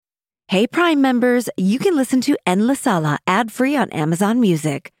Hey, Prime members, you can listen to En La Sala ad-free on Amazon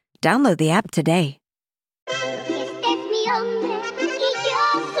Music. Download the app today. Este es mi hombre y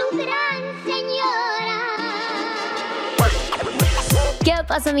yo su gran señora. ¿Qué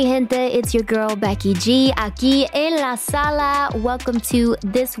pasa, mi gente? It's your girl, Becky G, aquí en La Sala. Welcome to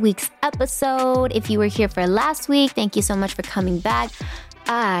this week's episode. If you were here for last week, thank you so much for coming back.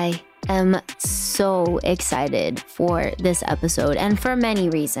 I am so excited for this episode, and for many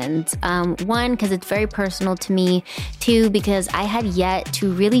reasons. One, because it's very personal to me. Two, because I had yet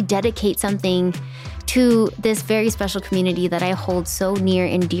to really dedicate something to this very special community that I hold so near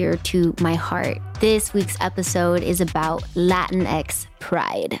and dear to my heart. This week's episode is about Latinx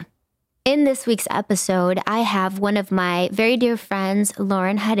pride. In this week's episode, I have one of my very dear friends,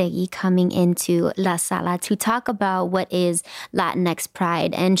 Lauren Jauregui, coming into La Sala to talk about what is Latinx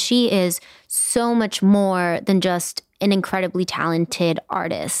pride. And she is so much more than just an incredibly talented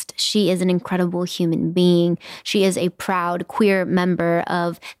artist. She is an incredible human being. She is a proud queer member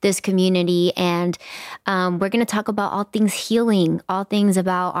of this community. And we're going to talk about all things healing, all things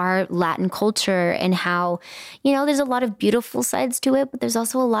about our Latin culture and how, you know, there's a lot of beautiful sides to it, but there's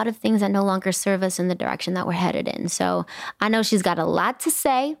also a lot of things that no longer serve us in the direction that we're headed in. So I know she's got a lot to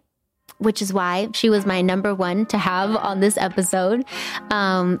say, which is why she was my number one to have on this episode.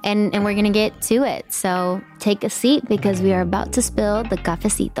 And we're going to get to it. So take a seat because we are about to spill the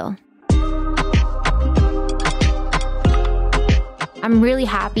cafecito. I'm really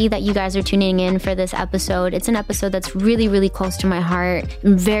happy that you guys are tuning in for this episode. It's an episode that's really, really close to my heart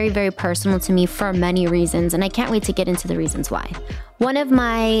and very, very personal to me for many reasons. And I can't wait to get into the reasons why. One of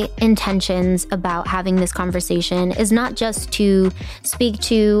my intentions about having this conversation is not just to speak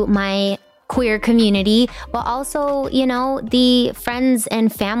to my queer community, but also, you know, the friends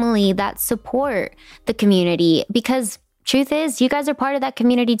and family that support the community. Because truth is, you guys are part of that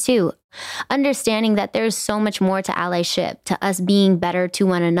community too. Understanding that there's so much more to allyship, to us being better to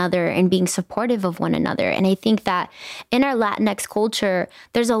one another and being supportive of one another. And I think that in our Latinx culture,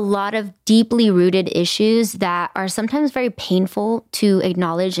 there's a lot of deeply rooted issues that are sometimes very painful to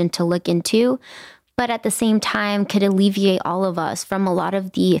acknowledge and to look into, but at the same time could alleviate all of us from a lot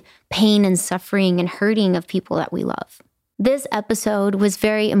of the pain and suffering and hurting of people that we love. This episode was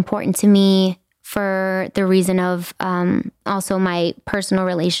very important to me for the reason of also my personal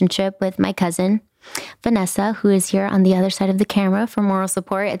relationship with my cousin, Vanessa, who is here on the other side of the camera for moral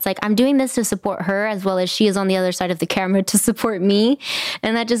support. It's like I'm doing this to support her as well as she is on the other side of the camera to support me.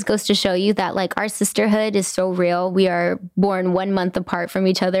 And that just goes to show you that like our sisterhood is so real. We are born 1 month apart from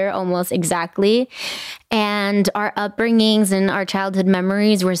each other, almost exactly. And our upbringings and our childhood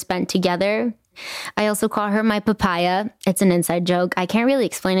memories were spent together. I also call her my papaya. It's an inside joke. I can't really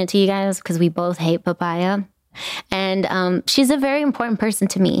explain it to you guys because we both hate papaya. And she's a very important person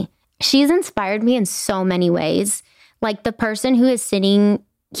to me. She's inspired me in so many ways. Like the person who is sitting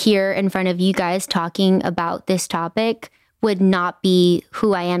here in front of you guys talking about this topic would not be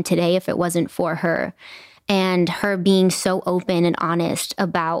who I am today if it wasn't for her. And her being so open and honest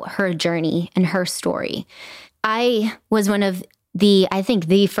about her journey and her story. I was one of I think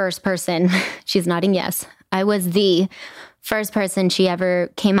the first person, she's nodding yes, I was the first person she ever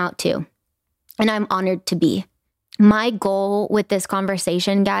came out to. And I'm honored to be. My goal with this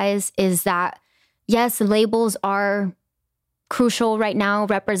conversation, guys, is that, yes, labels are crucial right now.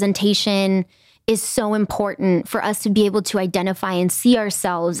 Representation is so important for us to be able to identify and see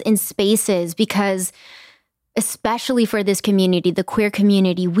ourselves in spaces because especially for this community, the queer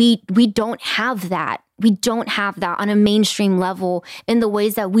community, we don't have that. We don't have that on a mainstream level in the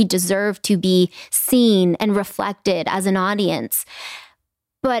ways that we deserve to be seen and reflected as an audience.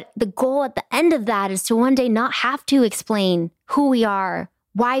 But the goal at the end of that is to one day not have to explain who we are,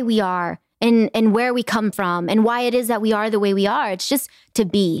 why we are, and where we come from, and why it is that we are the way we are. It's just to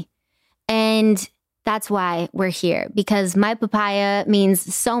be. And that's why we're here, because my papaya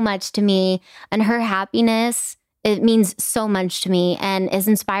means so much to me, and her happiness, it means so much to me and has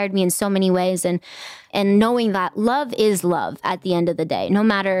inspired me in so many ways. And knowing that love is love at the end of the day, no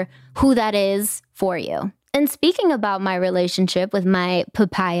matter who that is for you. And speaking about my relationship with my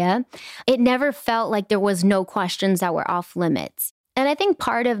papaya, it never felt like there was no questions that were off limits. And I think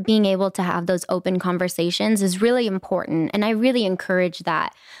part of being able to have those open conversations is really important. And I really encourage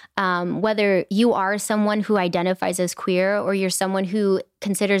that. Whether you are someone who identifies as queer or you're someone who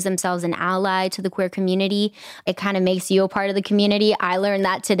considers themselves an ally to the queer community, it kind of makes you a part of the community. I learned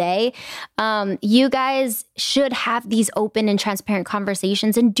that today. You guys should have these open and transparent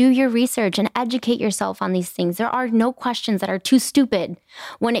conversations and do your research and educate yourself on these things. There are no questions that are too stupid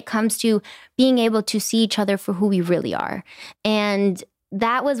when it comes to being able to see each other for who we really are. And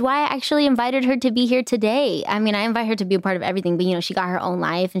that was why I actually invited her to be here today. I mean, I invite her to be a part of everything, but, you know, she got her own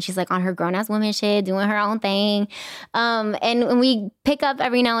life and she's like on her grown-ass woman shit, doing her own thing. And we pick up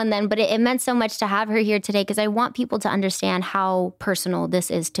every now and then, but it meant so much to have her here today because I want people to understand how personal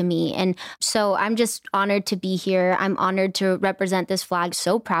this is to me. And so I'm just honored to be here. I'm honored to represent this flag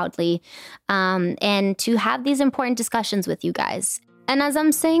so proudly, and to have these important discussions with you guys. And as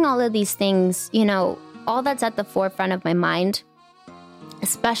I'm saying all of these things, you know, all that's at the forefront of my mind,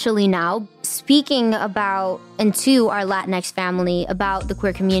 especially now, speaking about and to our Latinx family about the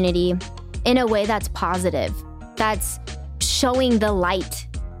queer community in a way that's positive, that's showing the light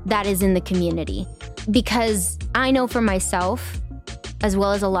that is in the community. Because I know for myself, as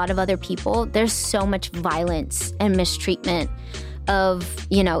well as a lot of other people, there's so much violence and mistreatment of,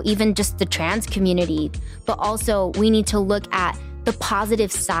 you know, even just the trans community. But also we need to look at the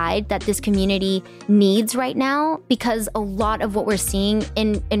positive side that this community needs right now, because a lot of what we're seeing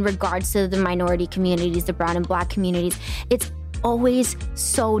in regards to the minority communities, the brown and black communities, it's always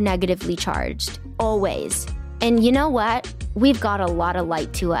so negatively charged, always. And you know what? We've got a lot of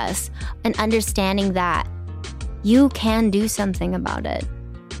light to us, and understanding that you can do something about it.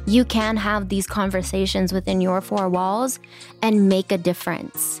 You can have these conversations within your four walls and make a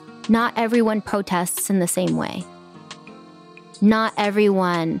difference. Not everyone protests in the same way. Not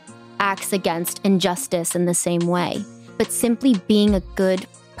everyone acts against injustice in the same way, but simply being a good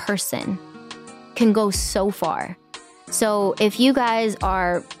person can go so far. So if you guys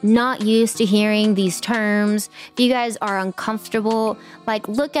are not used to hearing these terms, if you guys are uncomfortable, like,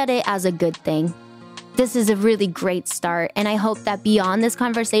 look at it as a good thing. This is a really great start. And I hope that beyond this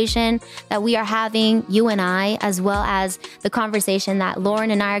conversation that we are having, you and I, as well as the conversation that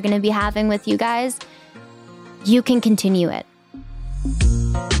Lauren and I are going to be having with you guys, you can continue it.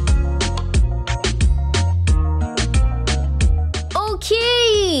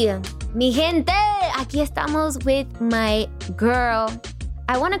 Okay, mi gente, aquí estamos with my girl.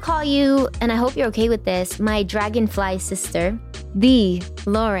 I want to call you, and I hope you're okay with this, my dragonfly sister, the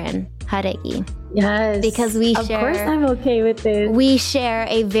Lauren Jauregui. Yes. Because we share... Of course I'm okay with this. We share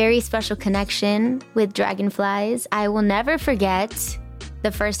a very special connection with dragonflies. I will never forget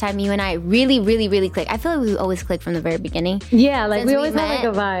the first time you and I really, really, really clicked. I feel like we always click from the very beginning. Yeah, like Since we always met, had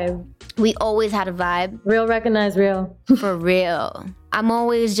like a vibe. We always had a vibe. Real recognize real. For real. I'm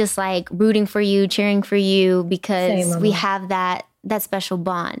always just like rooting for you, cheering for you, because we have that special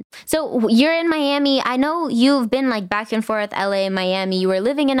bond. So you're in Miami. I know you've been like back and forth, LA and Miami. You were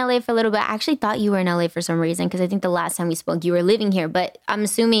living in LA for a little bit. I actually thought you were in LA for some reason, because I think the last time we spoke, you were living here. But I'm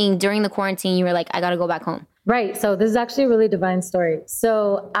assuming during the quarantine, you were like, I got to go back home. Right. So this is actually a really divine story.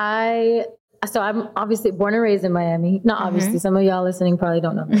 So I'm obviously born and raised in Miami. Not obviously. Some of y'all listening probably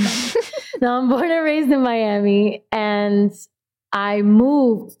don't know that. No, I'm born and raised in Miami. And I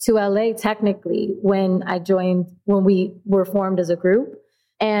moved to LA technically when we were formed as a group.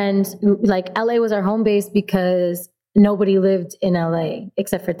 And like LA was our home base because nobody lived in LA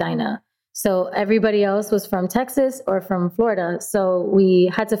except for Dinah. So everybody else was from Texas or from Florida. So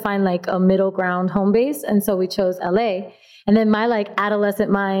we had to find like a middle ground home base. And so we chose LA. And then my like adolescent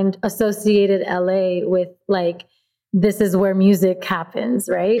mind associated LA with like, this is where music happens,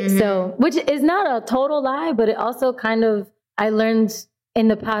 right? Mm-hmm. So, which is not a total lie, but it also kind of, I learned in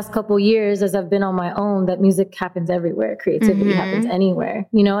the past couple years as I've been on my own that music happens everywhere. Creativity happens anywhere,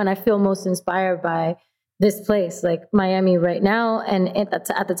 you know, and I feel most inspired by this place, like Miami right now and at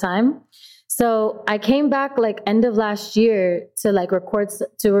the time. So I came back like end of last year to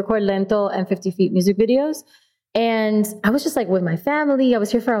record Lento and 50 Feet music videos. And I was just like with my family. I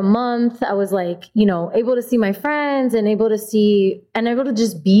was here for a month. I was like, you know, able to see my friends and able to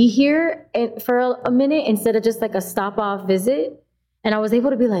just be here for a minute instead of just like a stop off visit. And I was able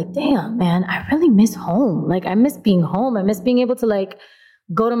to be like, damn, man, I really miss home. Like I miss being home. I miss being able to like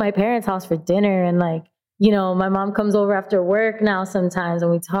go to my parents' house for dinner. And like, you know, my mom comes over after work now sometimes and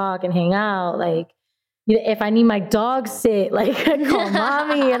we talk and hang out. Like, you know, if I need my dog sit, like I call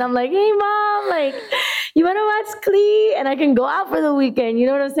mommy and I'm like, hey mom, like, you want to watch Clee? And I can go out for the weekend. You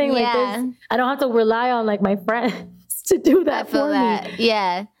know what I'm saying? Yeah. Like this, I don't have to rely on like my friends to do that for me.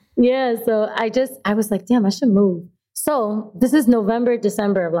 Yeah. Yeah. So I was like, damn, I should move. So this is November,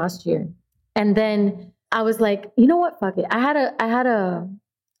 December of last year. And then I was like, you know what? Fuck it. I had a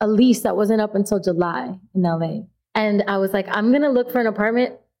lease that wasn't up until July in LA. And I was like, I'm going to look for an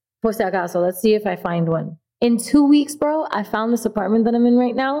apartment. Por si acaso, let's see if I find one. In 2 weeks, bro, I found this apartment that I'm in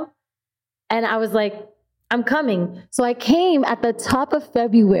right now. And I was like, I'm coming. So I came at the top of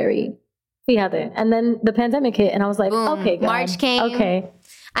February. Fíjate. And then the pandemic hit and I was like, boom. Okay, God. March came. Okay.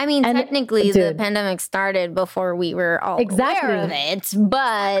 I mean, And technically, the dude. pandemic started before we were all Exactly. aware of it,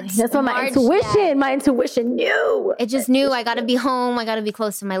 but That's what my intuition knew. it just knew I got to be home. I got to be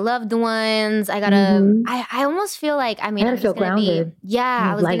close to my loved ones. I got to, I almost feel like, I mean, I I'm gotta feel just going to be, grounded.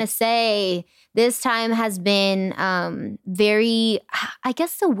 I was Light. going to say this time has been very, I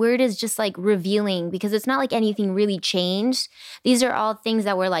guess the word is just like revealing, because it's not like anything really changed. These are all things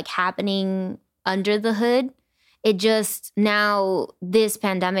that were like happening under the hood. It just, now this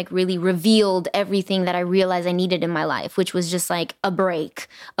pandemic really revealed everything that I realized I needed in my life, which was just like a break,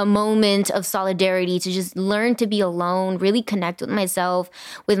 a moment of solidarity to just learn to be alone, really connect with myself,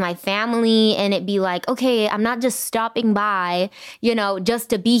 with my family, and it be like, okay, I'm not just stopping by, you know,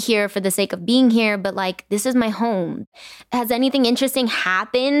 just to be here for the sake of being here, but like, this is my home. Has anything interesting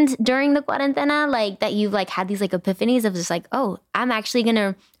happened during the cuarentena? Like that you've like had these like epiphanies of just like, oh, I'm actually going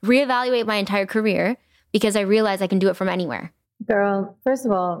to reevaluate my entire career, because I realize I can do it from anywhere. Girl, first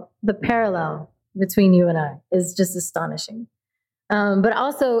of all, the parallel between you and I is just astonishing. But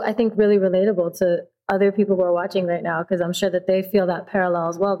also, I think really relatable to other people who are watching right now, because I'm sure that they feel that parallel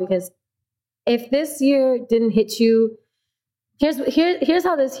as well. Because if this year didn't hit you, here's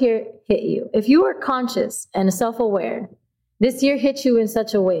how this year hit you. If you were conscious and self-aware, this year hit you in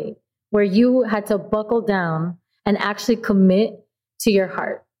such a way where you had to buckle down and actually commit to your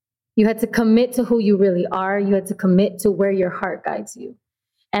heart. You had to commit to who you really are. You had to commit to where your heart guides you.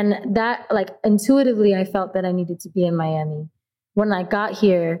 And that, like, intuitively, I felt that I needed to be in Miami. When I got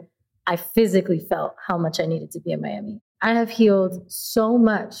here, I physically felt how much I needed to be in Miami. I have healed so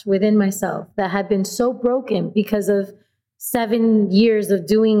much within myself that had been so broken because of 7 years of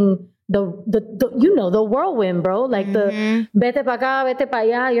doing the whirlwind, bro. Like the vete pa acá, vete pa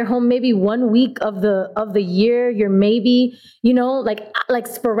allá. You're home maybe 1 week of the year. You're maybe, you know, like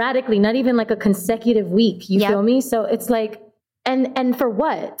sporadically, not even like a consecutive week. You feel me? So it's like, and for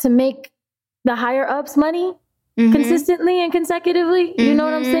what? To make the higher ups money consistently and consecutively. You know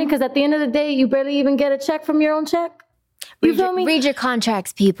what I'm saying? Because at the end of the day, you barely even get a check from your own check. You feel me? Read your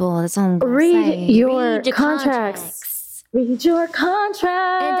contracts, people. That's all I'm gonna Read say. your contracts. Read your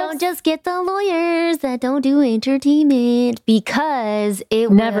contracts. And don't just get the lawyers that don't do entertainment, because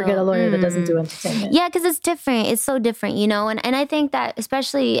it Never will. get a lawyer that doesn't do entertainment. Yeah, because it's different. It's so different, you know? And I think that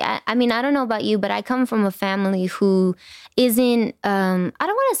especially, I mean, I don't know about you, but I come from a family who isn't, I don't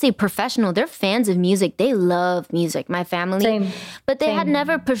want to say professional. They're fans of music. They love music, my family. Same. But they had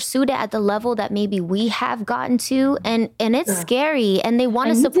never pursued it at the level that maybe we have gotten to. And it's scary. And they want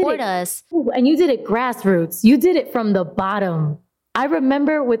to support us. And you did it grassroots. You did it from the bottom. I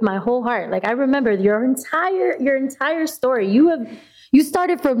remember with my whole heart. Like, I remember your entire story. You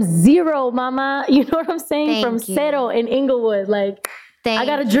started from zero, mama. You know what I'm saying? From zero in Inglewood. Like, I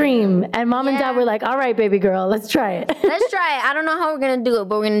got a dream. And mom and dad were like, all right, baby girl, let's try it. Let's try it. I don't know how we're going to do it,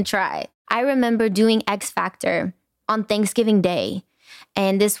 but we're going to try. I remember doing X Factor on Thanksgiving Day.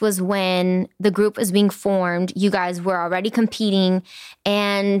 And this was when the group was being formed. You guys were already competing.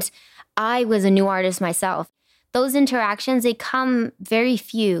 And I was a new artist myself. Those interactions, they come very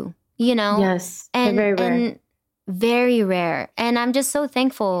few, you know? Yes, and very rare. And very rare. And I'm just so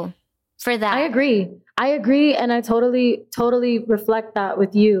thankful for that. I agree. And I totally reflect that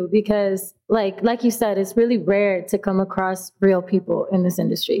with you, because like you said, it's really rare to come across real people in this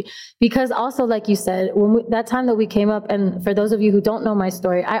industry. Because also, like you said, that time that we came up, and for those of you who don't know my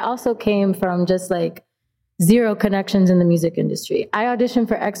story, I also came from just like zero connections in the music industry. I auditioned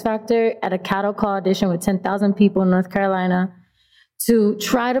for X Factor at a cattle call audition with 10,000 people in North Carolina to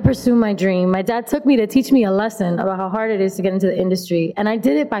try to pursue my dream. My dad took me to teach me a lesson about how hard it is to get into the industry. And I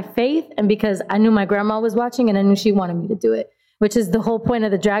did it by faith and because I knew my grandma was watching and I knew she wanted me to do it, which is the whole point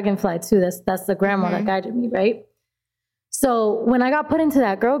of the Dragonfly too. That's the grandma that guided me, right? So when I got put into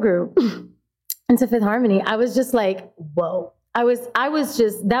that girl group, into Fifth Harmony, I was just like, whoa. That was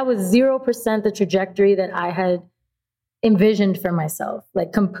 0% the trajectory that I had envisioned for myself,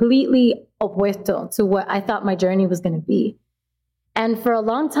 like completely opuesto to what I thought my journey was going to be. And for a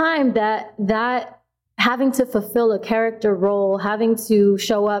long time, that having to fulfill a character role, having to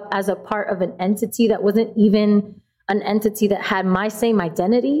show up as a part of an entity that wasn't even an entity that had my same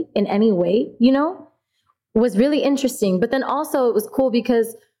identity in any way, you know, was really interesting. But then also it was cool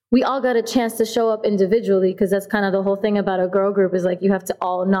because we all got a chance to show up individually, because that's kind of the whole thing about a girl group is like you have to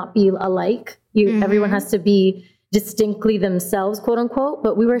all not be alike. Everyone has to be distinctly themselves, quote unquote.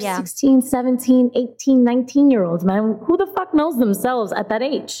 But we were 16, 17, 18, 19-year-olds, man. Who the fuck knows themselves at that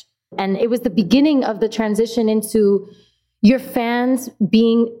age? And it was the beginning of the transition into, your fans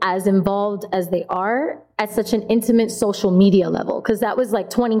being as involved as they are at such an intimate social media level. Cause that was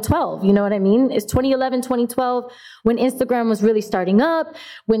like 2012, you know what I mean? It's 2011, 2012, when Instagram was really starting up,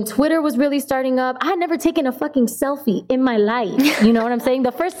 when Twitter was really starting up. I had never taken a fucking selfie in my life. You know what I'm saying?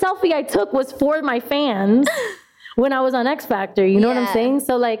 The first selfie I took was for my fans when I was on X Factor, you know what I'm saying?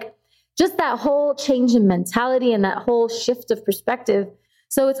 So like, just that whole change in mentality and that whole shift of perspective.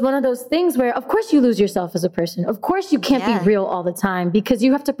 So it's one of those things where, of course, you lose yourself as a person. Of course, you can't be real all the time because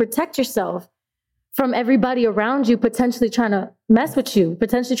you have to protect yourself from everybody around you, potentially trying to mess with you,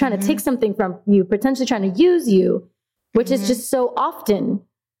 potentially trying to take something from you, potentially trying to use you, which is just so often,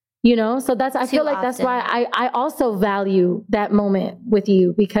 you know? So I feel like that's why I also value that moment with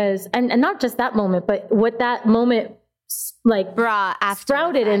you because, and not just that moment, but what that moment like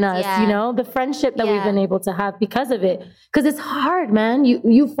sprouted in us, you know, the friendship that we've been able to have because of it. Because it's hard, man.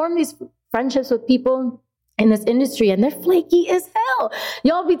 You form these friendships with people in this industry and they're flaky as hell.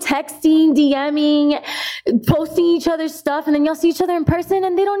 Y'all be texting, DMing, posting each other's stuff, and then y'all see each other in person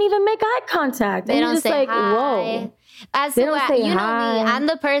and they don't even make eye contact. They don't just say like, hi. whoa. You know me, I'm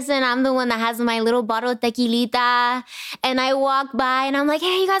the one that has my little bottle of tequilita and I walk by and I'm like,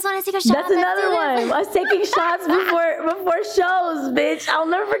 hey, you guys want to take a shot? That's another one. Us taking shots before shows, bitch. I'll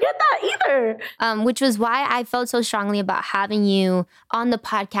never forget that either. Which was why I felt so strongly about having you on the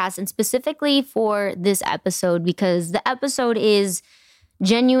podcast and specifically for this episode, because the episode is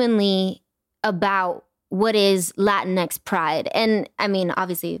genuinely about what is Latinx pride. And I mean,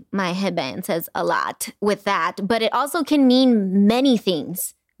 obviously my headband says a lot with that, but it also can mean many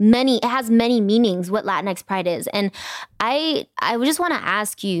things. It has many meanings what Latinx pride is. And I just want to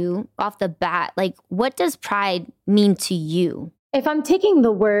ask you off the bat, like, what does pride mean to you? If I'm taking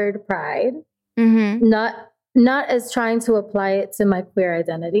the word pride, not as trying to apply it to my queer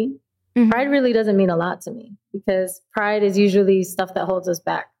identity, pride really doesn't mean a lot to me because pride is usually stuff that holds us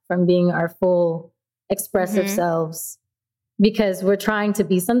back from being our full expressive selves because we're trying to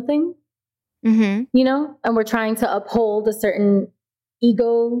be something, you know, and we're trying to uphold a certain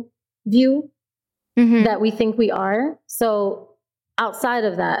ego view that we think we are. So outside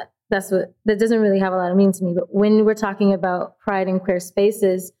of that, that doesn't really have a lot of meaning to me. But when we're talking about pride in queer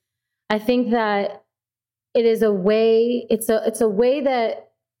spaces, I think that it is a way, it's a way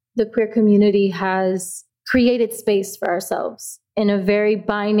that the queer community has created space for ourselves in a very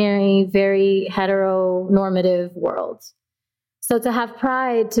binary, very heteronormative world. So to have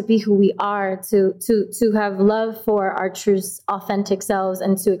pride, to be who we are, to have love for our true, authentic selves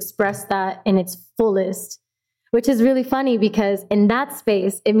and to express that in its fullest, which is really funny because in that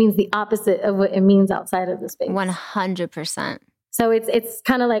space, it means the opposite of what it means outside of the space. 100%. So it's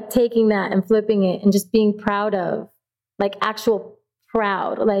kind of like taking that and flipping it and just being proud of, like actual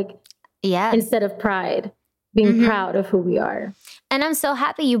proud, like instead of pride. Being proud of who we are. And I'm so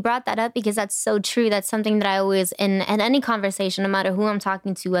happy you brought that up because that's so true. That's something that I always, in any conversation, no matter who I'm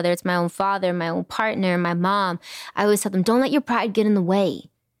talking to, whether it's my own father, my own partner, my mom, I always tell them, don't let your pride get in the way.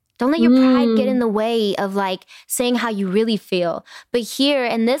 Don't let your pride get in the way of like saying how you really feel. But here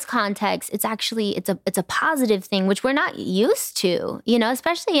in this context, it's actually, it's a positive thing, which we're not used to, you know,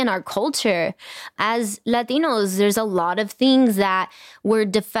 especially in our culture. As Latinos, there's a lot of things that were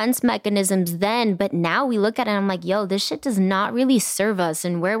defense mechanisms then, but now we look at it and I'm like, yo, this shit does not really serve us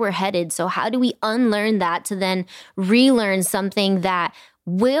and where we're headed. So how do we unlearn that to then relearn something that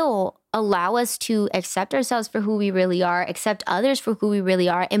will allow us to accept ourselves for who we really are, accept others for who we really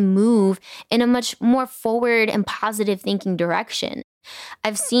are, and move in a much more forward and positive thinking direction.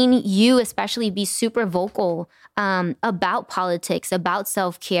 I've seen you especially be super vocal about politics, about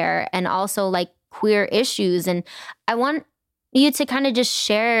self-care, and also like queer issues. And I want you to kind of just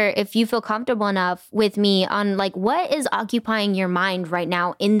share, if you feel comfortable enough with me, on like what is occupying your mind right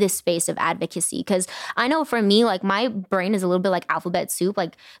now in this space of advocacy. Because I know for me, like my brain is a little bit like alphabet soup,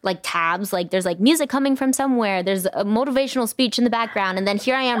 like tabs, like there's like music coming from somewhere, there's a motivational speech in the background, and then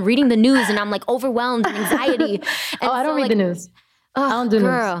here I am reading the news and I'm like overwhelmed and anxiety. And I don't read the news. I don't do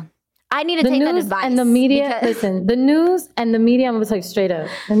news. I need to take that advice. And the media, listen, the news and the media, I'm going to tell you straight up,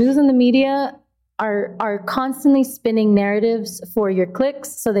 the news and the media are constantly spinning narratives for your clicks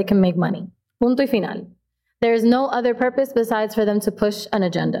so they can make money. Punto y final. There is no other purpose besides for them to push an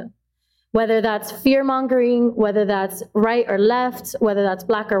agenda. Whether that's fear-mongering, whether that's right or left, whether that's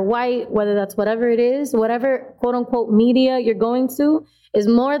black or white, whether that's whatever it is, whatever quote-unquote media you're going to is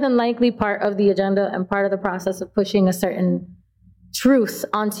more than likely part of the agenda and part of the process of pushing a certain truth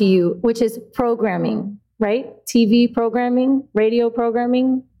onto you, which is programming, right? TV programming, radio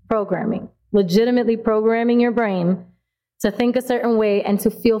programming. Legitimately programming your brain to think a certain way and to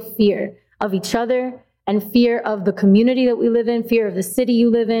feel fear of each other and fear of the community that we live in, fear of the city you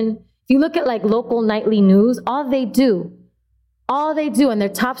live in. If you look at like local nightly news, all they do, and their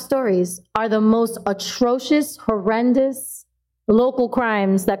top stories are the most atrocious, horrendous local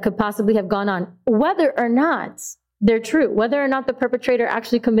crimes that could possibly have gone on, whether or not they're true, whether or not the perpetrator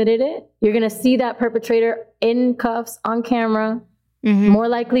actually committed it. You're going to see that perpetrator in cuffs on camera. More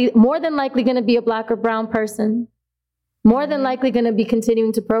than likely going to be a Black or brown person. More than likely going to be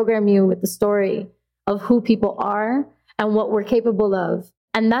continuing to program you with the story of who people are and what we're capable of.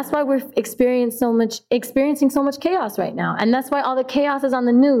 And that's why we're experiencing so much chaos right now. And that's why all the chaos is on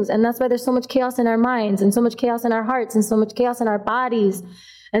the news. And that's why there's so much chaos in our minds and so much chaos in our hearts and so much chaos in our bodies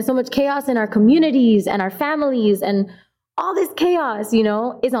and so much chaos in our communities and our families. And all this chaos,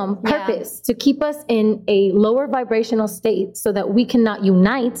 is on purpose to keep us in a lower vibrational state so that we cannot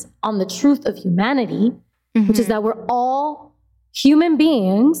unite on the truth of humanity, which is that we're all human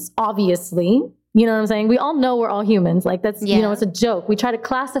beings, obviously. You know what I'm saying? We all know we're all humans. Like that's, it's a joke. We try to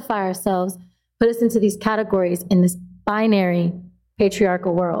classify ourselves, put us into these categories in this binary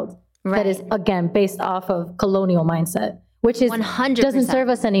patriarchal world that is, again, based off of colonial mindset, which is 100%. Doesn't serve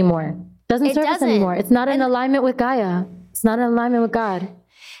us anymore. Doesn't serve us anymore. It's not in alignment with Gaia. It's not in alignment with God.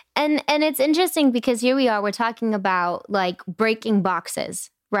 And it's interesting because here we are, we're talking about like breaking boxes,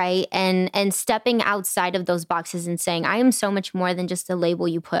 right? And stepping outside of those boxes and saying, I am so much more than just a label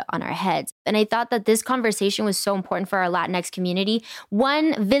you put on our heads. And I thought that this conversation was so important for our Latinx community.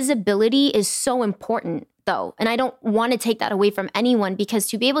 One, visibility is so important though. And I don't want to take that away from anyone, because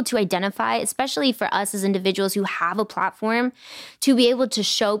to be able to identify, especially for us as individuals who have a platform, to be able to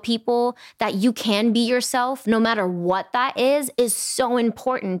show people that you can be yourself, no matter what that is so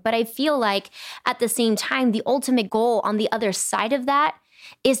important. But I feel like at the same time, the ultimate goal on the other side of that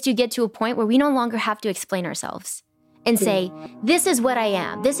is to get to a point where we no longer have to explain ourselves and say, this is what I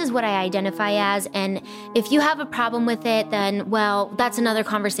am. This is what I identify as. And if you have a problem with it, then, well, that's another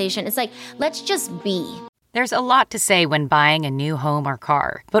conversation. It's like, let's just be. There's a lot to say when buying a new home or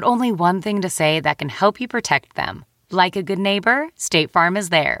car, but only one thing to say that can help you protect them. Like a good neighbor, State Farm is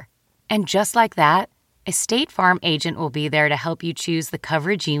there. And just like that, a State Farm agent will be there to help you choose the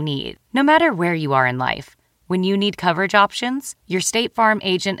coverage you need, no matter where you are in life. When you need coverage options, your State Farm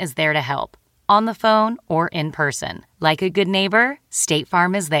agent is there to help, on the phone or in person. Like a good neighbor, State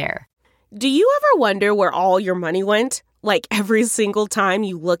Farm is there. Do you ever wonder where all your money went? Like every single time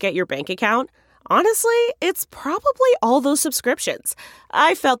you look at your bank account? Honestly, it's probably all those subscriptions.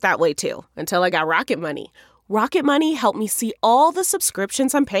 I felt that way too, until I got Rocket Money. Rocket Money helped me see all the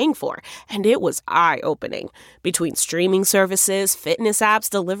subscriptions I'm paying for, and it was eye-opening. Between streaming services, fitness apps,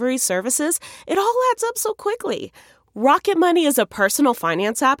 delivery services, it all adds up so quickly. Rocket Money is a personal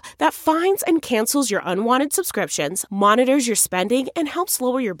finance app that finds and cancels your unwanted subscriptions, monitors your spending, and helps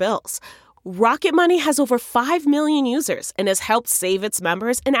lower your bills. Rocket Money has over 5 million users and has helped save its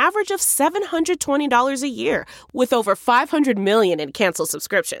members an average of $720 a year, with over 500 million in canceled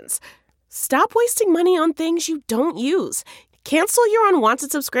subscriptions. Stop wasting money on things you don't use. Cancel your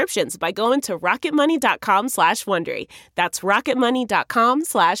unwanted subscriptions by going to rocketmoney.com/Wondery. That's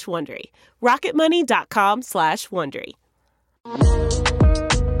rocketmoney.com/Wondery. rocketmoney.com/Wondery.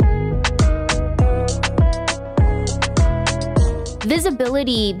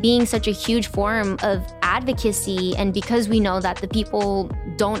 Visibility being such a huge form of advocacy, and because we know that the people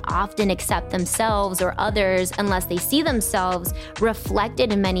don't often accept themselves or others unless they see themselves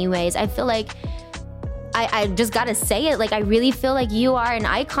reflected in many ways, I feel like I just gotta say it, like I really feel like you are an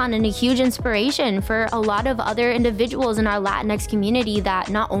icon and a huge inspiration for a lot of other individuals in our Latinx community that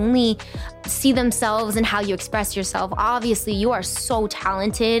not only see themselves and how you express yourself. Obviously, you are so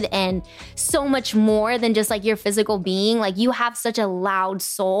talented and so much more than just like your physical being. Like you have such a loud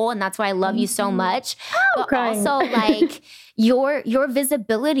soul, and that's why I love you so much. But also like your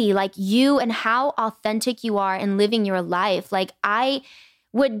visibility, like you and how authentic you are in living your life. Like I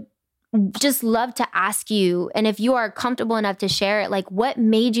would just love to ask you, and if you are comfortable enough to share it, like what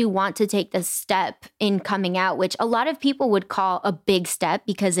made you want to take this step in coming out, which a lot of people would call a big step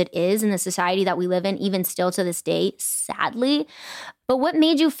because it is in the society that we live in, even still to this day, sadly. But what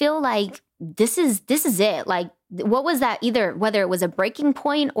made you feel like this is it? Like what was that, either whether it was a breaking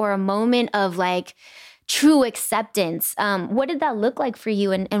point or a moment of like true acceptance? What did that look like for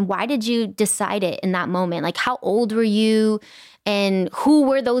you, and why did you decide it in that moment? Like how old were you? And who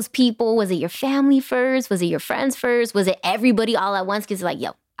were those people? Was it your family first? Was it your friends first? Was it everybody all at once? Because like,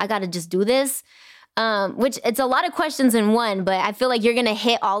 yo, I got to just do this. Which it's a lot of questions in one, but I feel like you're going to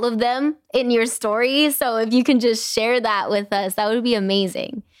hit all of them in your story. So if you can just share that with us, that would be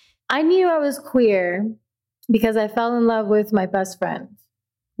amazing. I knew I was queer because I fell in love with my best friend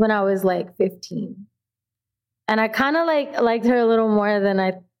when I was like 15. And I kind of liked her a little more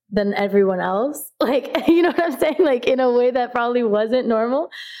than everyone else. Like, you know what I'm saying? Like in a way that probably wasn't normal,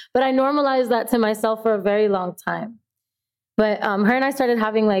 but I normalized that to myself for a very long time. But her and I started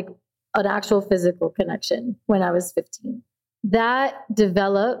having like an actual physical connection when I was 15. That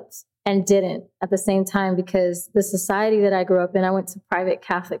developed and didn't at the same time because the society that I grew up in, I went to private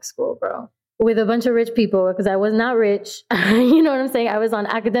Catholic school, bro, with a bunch of rich people because I was not rich. You know what I'm saying? I was on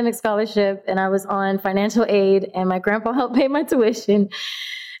academic scholarship and I was on financial aid and my grandpa helped pay my tuition.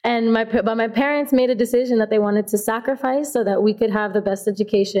 And my parents made a decision that they wanted to sacrifice so that we could have the best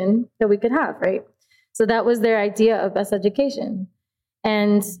education that we could have, right? So that was their idea of best education.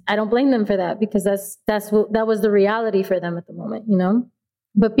 And I don't blame them for that because that was the reality for them at the moment, you know?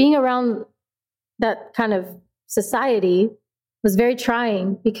 But being around that kind of society was very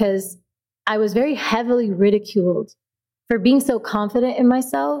trying because I was very heavily ridiculed for being so confident in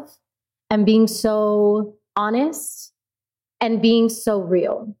myself and being so honest and being so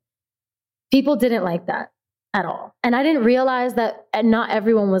real. People didn't like that at all. And I didn't realize that not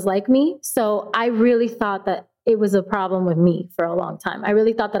everyone was like me. So I really thought that it was a problem with me for a long time. I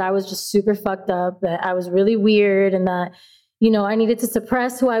really thought that I was just super fucked up, that I was really weird and that, you know, I needed to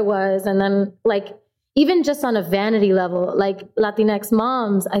suppress who I was. And then like, even just on a vanity level, like Latinx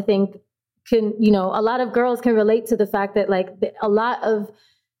moms, I think can, you know, a lot of girls can relate to the fact that like a lot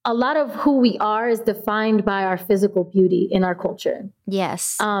of who we are is defined by our physical beauty in our culture.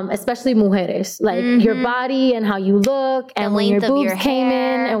 Yes. Especially mujeres, like your body and how you look and when your boobs came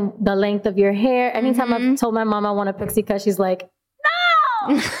in and the length of your hair. Anytime I've told my mom I want a pixie cut, she's like,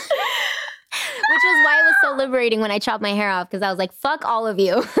 no. Which was why it was so liberating when I chopped my hair off because I was like, fuck all of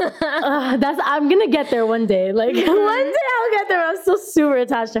you. I'm going to get there one day. Like one day I'll get there. I'm still super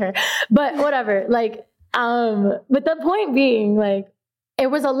attached to her, but whatever. Like, but the point being like, it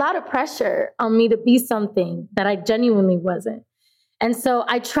was a lot of pressure on me to be something that I genuinely wasn't. And so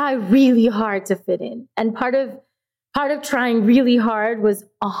I try really hard to fit in. And part of trying really hard was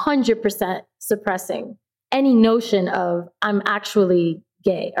 100% suppressing any notion of I'm actually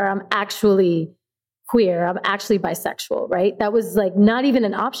gay or I'm actually queer, I'm actually bisexual, right? That was like not even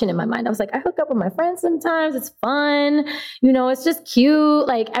an option in my mind. I was like, I hook up with my friends sometimes. It's fun. You know, it's just cute.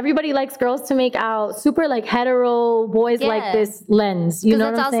 Like everybody likes girls to make out. Super like hetero boys like this lens. You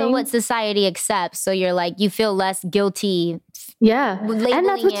know what I'm saying? Because that's also what society accepts. So you're like, you feel less guilty. Yeah. And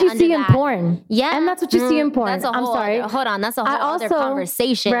that's what you see in porn. Yeah. And that's what you see in porn. That's a whole hold on. That's a whole other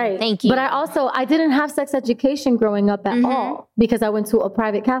conversation. Right. Thank you. But I didn't have sex education growing up at all because I went to a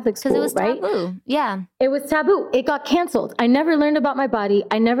private Catholic school, because it was taboo. Yeah. It was taboo. It got canceled. I never learned about my body.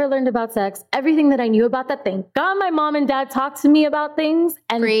 I never learned about sex. Everything that I knew about that thing. God, my mom and dad talked to me about things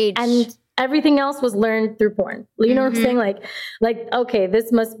and everything else was learned through porn. You know what I'm saying? Like, okay,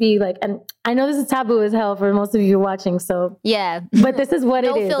 this must be like, and I know this is taboo as hell for most of you watching. So yeah, but this is what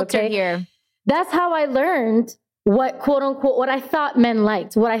it is. No filter okay? here. That's how I learned what quote unquote, what I thought men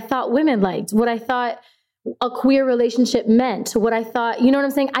liked, what I thought women liked, what I thought a queer relationship meant, what I thought, you know what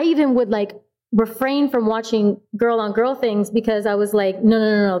I'm saying? I even would like refrain from watching girl on girl things because I was like,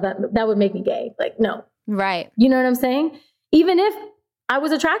 no, that would make me gay. Like, no. Right. You know what I'm saying? Even if I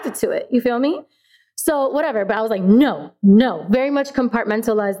was attracted to it, you feel me? So whatever, but I was like, no, very much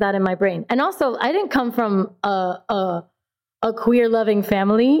compartmentalized that in my brain. And also I didn't come from a queer loving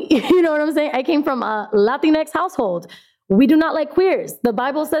family. You know what I'm saying? I came from a Latinx household. We do not like queers. The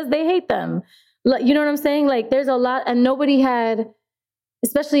Bible says they hate them. You know what I'm saying? Like there's a lot, and nobody had,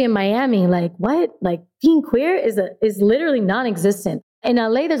 especially in Miami, like what? Like being queer is literally non-existent. In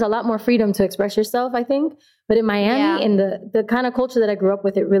LA, there's a lot more freedom to express yourself, I think. But in Miami, in the kind of culture that I grew up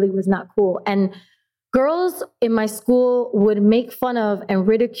with, it really was not cool. And girls in my school would make fun of and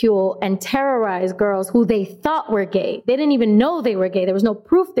ridicule and terrorize girls who they thought were gay. They didn't even know they were gay. There was no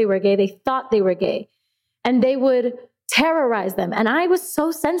proof they were gay. They thought they were gay. And they would terrorize them. And I was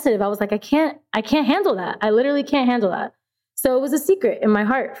so sensitive. I was like, I can't handle that. I literally can't handle that. So it was a secret in my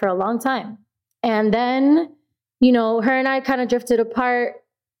heart for a long time. And then, you know, her and I kind of drifted apart,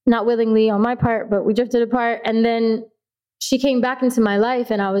 not willingly on my part, but we drifted apart. And then she came back into my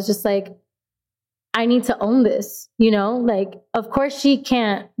life and I was just like, I need to own this, you know, like, of course she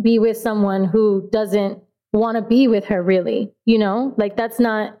can't be with someone who doesn't want to be with her really, you know, like that's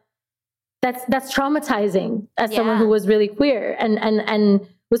traumatizing as someone who was really queer and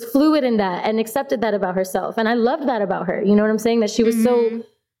was fluid in that and accepted that about herself. And I loved that about her. You know what I'm saying? That she was so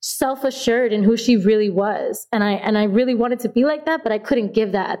self-assured in who she really was. And I really wanted to be like that, but I couldn't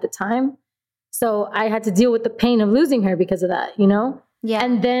give that at the time. So I had to deal with the pain of losing her because of that, you know? Yeah.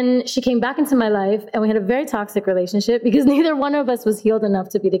 And then she came back into my life and we had a very toxic relationship because neither one of us was healed enough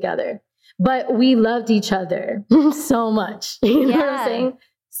to be together. but we loved each other so much. You know what I'm saying?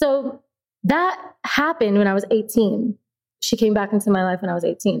 So that happened when I was 18. She came back into my life when I was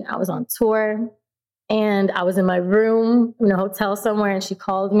 18. I was on tour and I was in my room in a hotel somewhere, and she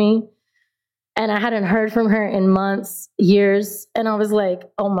called me. And I hadn't heard from her in months, years. And I was like,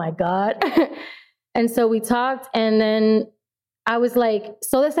 oh my God. And so we talked, and then I was like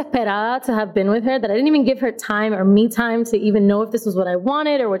so desesperada to have been with her that I didn't even give her time or me time to even know if this was what I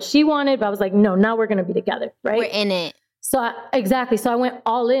wanted or what she wanted. But I was like, no, now we're going to be together, right? We're in it. So exactly. So I went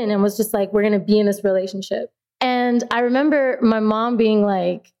all in and was just like, we're going to be in this relationship. And I remember my mom being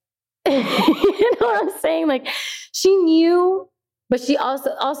like, you know what I'm saying? Like, she knew. But she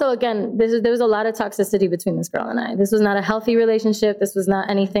also again, there was a lot of toxicity between this girl and I. This was not a healthy relationship. This was not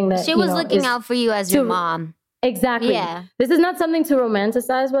anything that she was looking out for you as your mom. Exactly. Yeah. This is not something to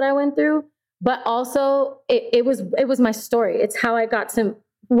romanticize what I went through, but also it was my story. It's how I got to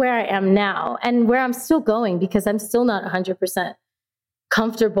where I am now and where I'm still going, because I'm still not 100%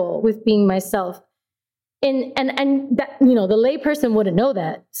 comfortable with being myself. And that, you know, the layperson wouldn't know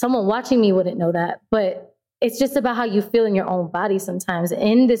that. Someone watching me wouldn't know that, but it's just about how you feel in your own body sometimes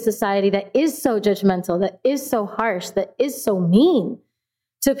in this society that is so judgmental, that is so harsh, that is so mean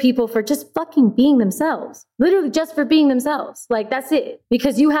to people for just fucking being themselves. Literally just for being themselves. Like, that's it.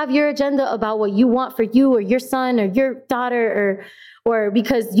 Because you have your agenda about what you want for you or your son or your daughter, or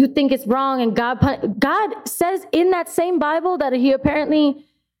because you think it's wrong. And God says in that same Bible that he apparently,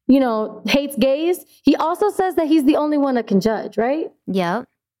 you know, hates gays. He also says that he's the only one that can judge, right? Yep.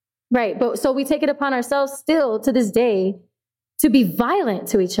 Right. But so we take it upon ourselves still to this day to be violent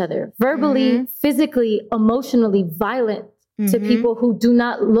to each other, verbally, physically, emotionally violent to people who do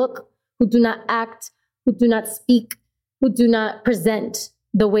not look, who do not act, who do not speak, who do not present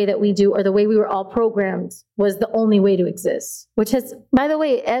the way that we do, or the way we were all programmed was the only way to exist, which has, by the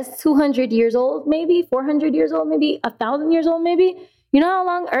way, as 200 years old, maybe 400 years old, maybe 1,000 years old, maybe. You know how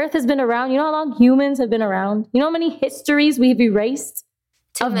long Earth has been around? You know how long humans have been around? You know how many histories we've erased?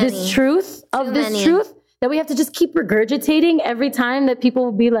 This truth that we have to just keep regurgitating every time that people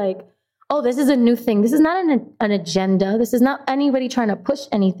will be like, oh, this is a new thing. This is not an agenda. This is not anybody trying to push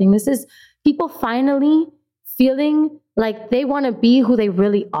anything. This is people finally feeling like they want to be who they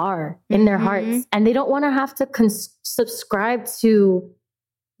really are in their hearts. And they don't want to have to subscribe to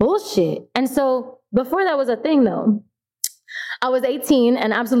bullshit. And so before that was a thing though, I was 18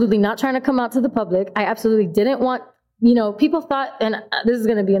 and absolutely not trying to come out to the public. I absolutely didn't want, you know, people thought, and this is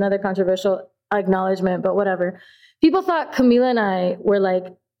going to be another controversial acknowledgement, but whatever. People thought Camila and I were like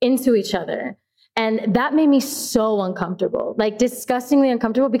into each other. And that made me so uncomfortable, like disgustingly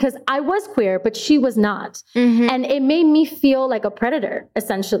uncomfortable, because I was queer, but she was not. And it made me feel like a predator,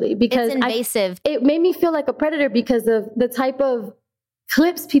 essentially, because it's invasive. It made me feel like a predator because of the type of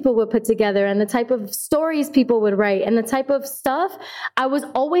clips people would put together and the type of stories people would write and the type of stuff. I was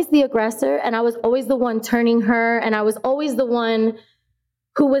always the aggressor, and I was always the one turning her, and I was always the one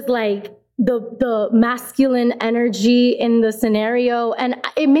who was like the masculine energy in the scenario. And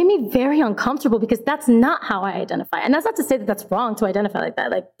it made me very uncomfortable because that's not how I identify. And that's not to say that that's wrong to identify like that.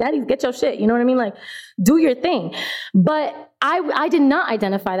 Like, daddy, get your shit. You know what I mean? Like, do your thing. But I did not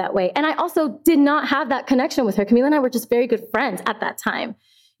identify that way. And I also did not have that connection with her. Camila and I were just very good friends at that time.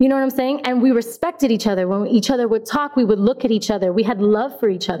 You know what I'm saying? And we respected each other. When each other would talk, we would look at each other. We had love for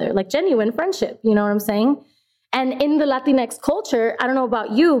each other, like genuine friendship. You know what I'm saying? And in the Latinx culture, I don't know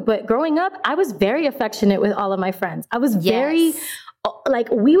about you, but growing up, I was very affectionate with all of my friends. I was very,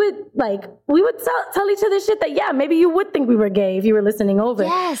 like, we would tell each other shit that, yeah, maybe you would think we were gay if you were listening over.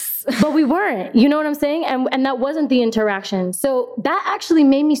 Yes. But we weren't, you know what I'm saying? And that wasn't the interaction. So that actually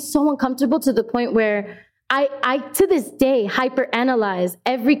made me so uncomfortable to the point where I to this day, hyperanalyze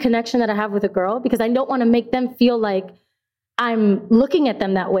every connection that I have with a girl, because I don't want to make them feel like I'm looking at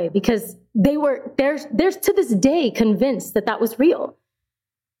them that way, because they're to this day convinced that was real.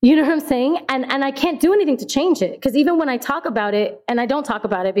 You know what I'm saying? And I can't do anything to change it, because even when I talk about it, and I don't talk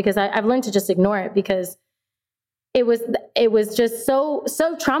about it because I've learned to just ignore it, because it was just so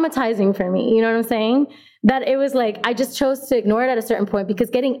traumatizing for me. You know what I'm saying? That it was like, I just chose to ignore it at a certain point,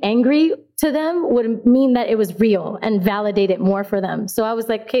 because getting angry to them would mean that it was real and validate it more for them. So I was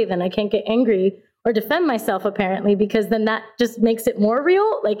like, okay, then I can't get angry or defend myself, apparently, because then that just makes it more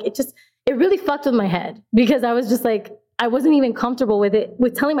real. Like, it really fucked with my head, because I was just like, I wasn't even comfortable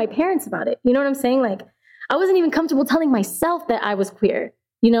with telling my parents about it. You know what I'm saying? Like, I wasn't even comfortable telling myself that I was queer,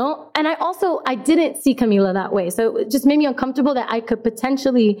 you know? And I didn't see Camila that way. So it just made me uncomfortable that I could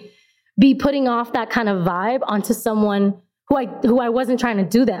potentially be putting off that kind of vibe onto someone who I wasn't trying to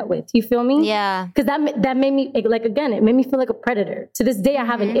do that with. You feel me? Yeah. Because that made me, like, again, it made me feel like a predator. To this day, I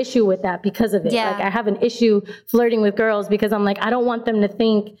have an issue with that because of it. Yeah. Like, I have an issue flirting with girls because I'm like, I don't want them to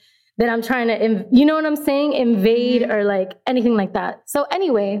think that I'm trying to, you know what I'm saying? Invade or like anything like that. So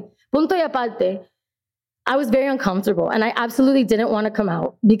anyway, punto y aparte, I was very uncomfortable and I absolutely didn't want to come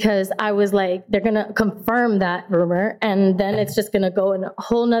out because I was like, they're going to confirm that rumor and then it's just going to go in a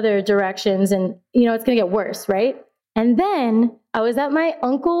whole nother directions and, you know, it's going to get worse, right? And then I was at my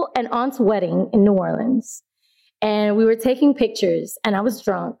uncle and aunt's wedding in New Orleans and we were taking pictures and I was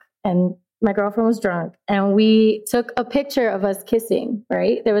drunk and my girlfriend was drunk and we took a picture of us kissing,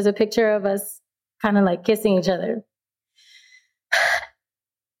 right? There was a picture of us kind of like kissing each other,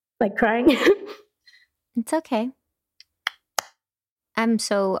 like crying. It's okay. I'm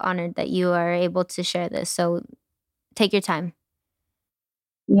so honored that you are able to share this. So take your time.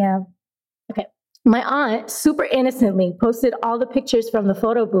 Yeah. Okay. My aunt super innocently posted all the pictures from the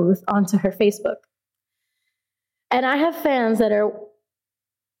photo booth onto her Facebook. And I have fans that are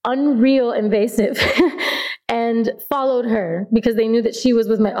unreal invasive and followed her because they knew that she was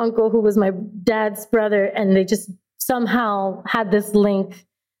with my uncle, who was my dad's brother. And they just somehow had this link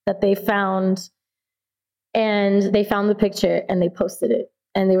that they found. And they found the picture and they posted it.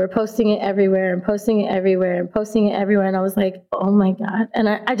 And they were posting it everywhere and posting it everywhere and posting it everywhere. And I was like, oh my God. And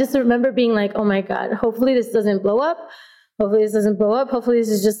I just remember being like, oh my God, hopefully this doesn't blow up. Hopefully this doesn't blow up. Hopefully this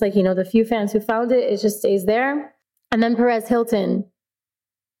is just like, you know, the few fans who found it, it just stays there. And then Perez Hilton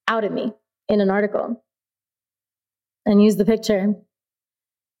outed me in an article and used the picture.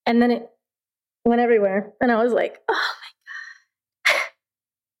 And then it went everywhere. And I was like, oh my God.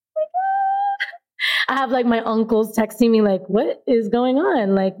 I have like my uncles texting me like, what is going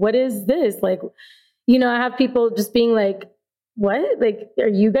on? Like, what is this? Like, you know, I have people just being like, what? Like, are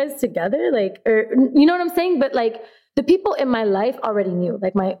you guys together? Like, or, you know what I'm saying? But like the people in my life already knew,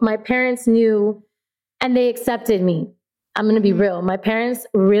 like my parents knew and they accepted me. I'm going to be real. My parents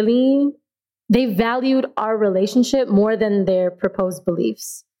really, they valued our relationship more than their proposed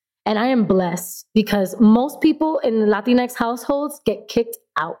beliefs. And I am blessed because most people in Latinx households get kicked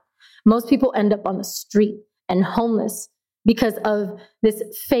out. Most people end up on the street and homeless because of this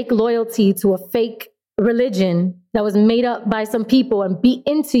fake loyalty to a fake religion that was made up by some people and beat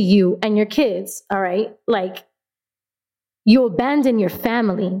into you and your kids. All right. Like you abandon your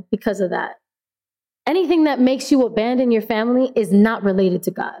family because of that. Anything that makes you abandon your family is not related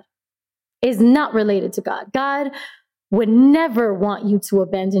to God. Is not related to God. God would never want you to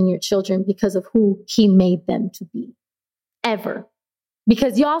abandon your children because of who he made them to be. Ever.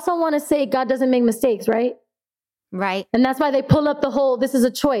 Because you also want to say God doesn't make mistakes, right? Right. And that's why they pull up the whole, this is a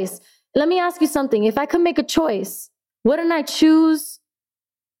choice. Let me ask you something. If I could make a choice, wouldn't I choose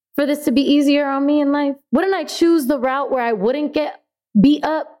for this to be easier on me in life? Wouldn't I choose the route where I wouldn't get beat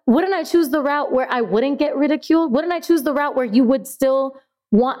up? Wouldn't I choose the route where I wouldn't get ridiculed? Wouldn't I choose the route where you would still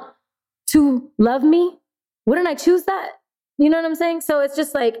want to love me? Wouldn't I choose that? You know what I'm saying? So it's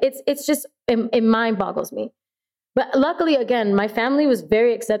just like, it's just, it mind boggles me. But luckily, again, my family was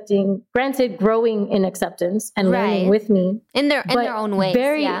very accepting, granted, growing in acceptance and learning with me. In their own ways,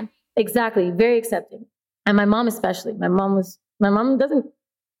 yeah. Exactly, very accepting. And my mom especially. My mom doesn't,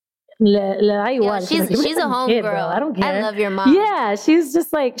 she's a home girl. I don't care. I love your mom. Yeah, she's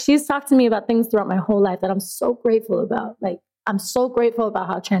just like, she's talked to me about things throughout my whole life that I'm so grateful about. Like, I'm so grateful about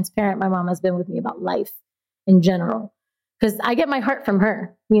how transparent my mom has been with me about life in general. Because I get my heart from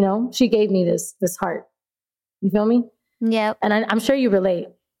her, you know? She gave me this heart. You feel me? Yep. And I'm sure you relate.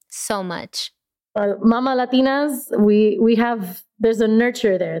 So much. Mama Latinas, we have, there's a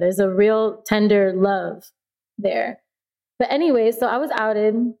nurture there. There's a real tender love there. But anyway, so I was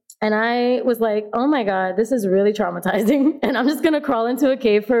outed and I was like, oh my God, this is really traumatizing. And I'm just going to crawl into a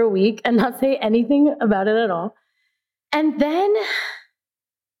cave for a week and not say anything about it at all. And then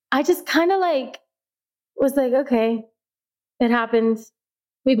I just kind of like, was like, okay, it happened.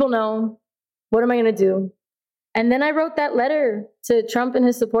 People know. What am I going to do? And then I wrote that letter to Trump and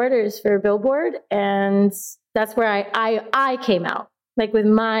his supporters for Billboard. And that's where I came out, like with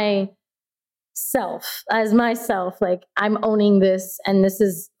my self, as myself, like I'm owning this and this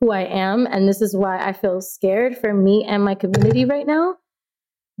is who I am. And this is why I feel scared for me and my community right now,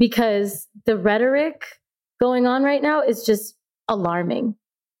 because the rhetoric going on right now is just alarming,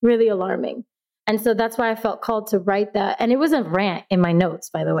 really alarming. And so that's why I felt called to write that. And it was a rant in my notes,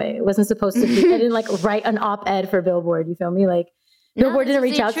 by the way. It wasn't supposed to be, I didn't like write an op-ed for Billboard. You feel me? Like Billboard didn't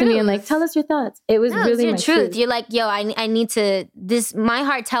reach out to me and like, tell us your thoughts. It was really my truth. You're like, yo, I need to, my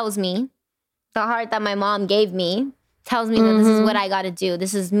heart tells me, the heart that my mom gave me tells me that this is what I got to do.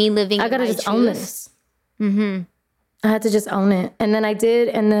 This is me living. I got to just own this. Mm-hmm. I had to just own it. And then I did.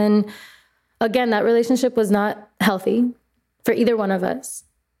 And then again, that relationship was not healthy for either one of us.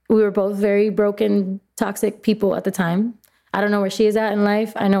 We were both very broken, toxic people at the time. I don't know where she is at in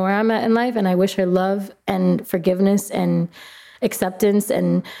life. I know where I'm at in life. And I wish her love and forgiveness and acceptance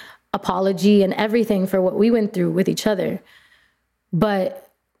and apology and everything for what we went through with each other. But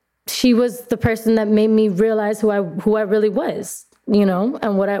she was the person that made me realize who I really was, you know,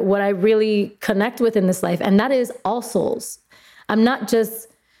 and what I really connect with in this life. And that is all souls. I'm not just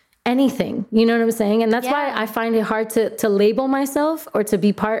anything, you know what I'm saying? And that's why I find it hard to label myself or to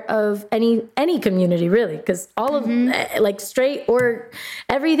be part of any community, really, because all of like straight or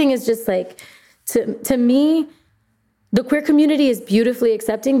everything is just like, to me, the queer community is beautifully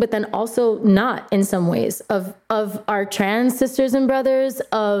accepting, but then also not in some ways of our trans sisters and brothers,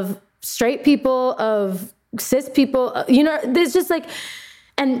 of straight people, of cis people, you know, there's just like,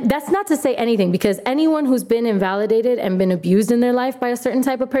 and that's not to say anything, because anyone who's been invalidated and been abused in their life by a certain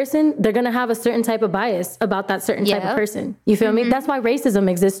type of person, they're going to have a certain type of bias about that certain type of person. You feel me? That's why racism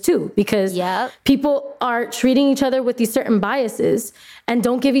exists too, because people are treating each other with these certain biases and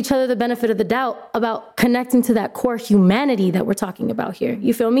don't give each other the benefit of the doubt about connecting to that core humanity that we're talking about here.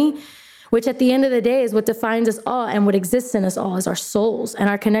 You feel me? Which at the end of the day is what defines us all, and what exists in us all is our souls and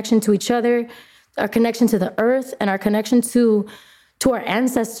our connection to each other, our connection to the earth, and our connection to our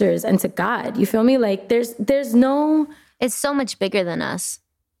ancestors and to God. You feel me? Like there's no... It's so much bigger than us.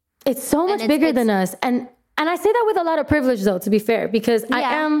 It's so much bigger than us. And I say that with a lot of privilege, though, to be fair, because I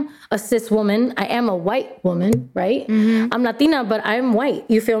am a cis woman. I am a white woman, right? I'm Latina, but I'm white.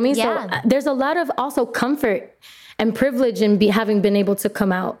 You feel me? So there's a lot of also comfort and privilege in having been able to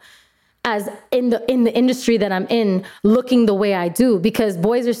come out as in the industry that I'm in, looking the way I do, because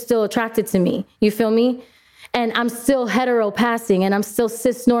boys are still attracted to me. You feel me? And I'm still hetero passing, and I'm still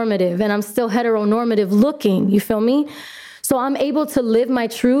cis normative, and I'm still heteronormative looking. You feel me? So I'm able to live my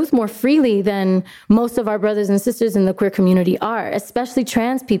truth more freely than most of our brothers and sisters in the queer community are, especially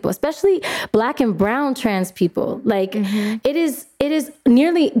trans people, especially Black and brown trans people. Like it is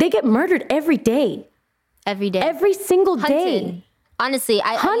nearly, they get murdered every day. Every single day. Honestly,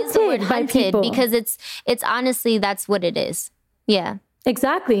 I use the word hunted because it's honestly, that's what it is. Yeah.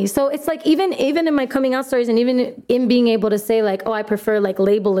 Exactly. So it's like, even in my coming out stories, and even in being able to say like, oh, I prefer like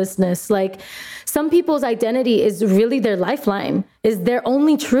labellessness, like some people's identity is really their lifeline, is their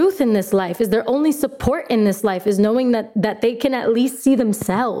only truth in this life, is their only support in this life, is knowing that they can at least see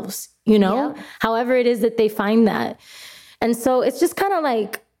themselves, you know, however it is that they find that. And so it's just kind of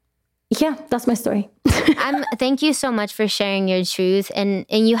like, yeah, that's my story. Thank you so much for sharing your truth. And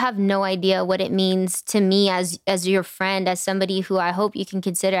you have no idea what it means to me as your friend, as somebody who I hope you can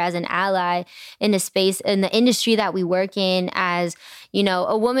consider as an ally in the space, in the industry that we work in, as, you know,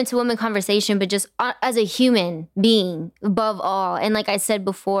 a woman to woman conversation, but just as a human being above all. And like I said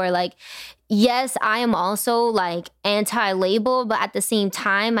before, like, yes, I am also like anti-label, but at the same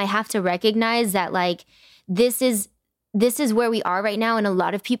time, I have to recognize that like, this is where we are right now. And a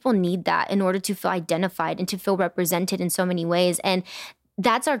lot of people need that in order to feel identified and to feel represented in so many ways. And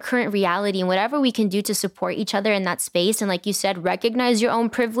that's our current reality. And whatever we can do to support each other in that space. And like you said, recognize your own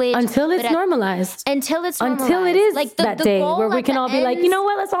privilege. Until it's normalized. Until it's normalized. Until it is like that day where we can all be like, you know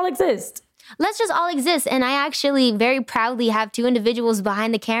what, let's all exist. Let's just all exist. And I actually very proudly have two individuals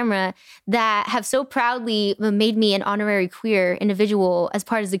behind the camera that have so proudly made me an honorary queer individual as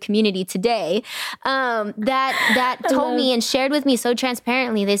part of the community today, that told me and shared with me so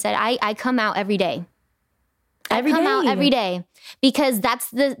transparently. They said, I come out every day. I come out every day because that's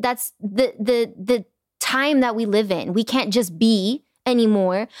the time that we live in. We can't just be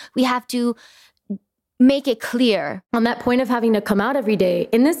anymore. We have to make it clear. On that point of having to come out every day,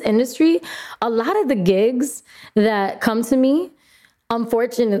 in this industry, a lot of the gigs that come to me,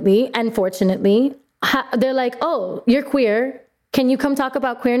 unfortunately and fortunately, they're like, oh, you're queer. Can you come talk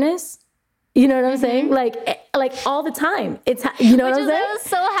about queerness? You know what I'm saying? Like all the time. It's, you know what I'm saying? I was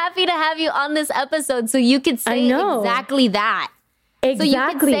so happy to have you on this episode so you could say exactly that. Exactly. So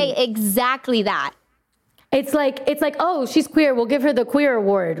you could say exactly that. It's like, oh, she's queer. We'll give her the queer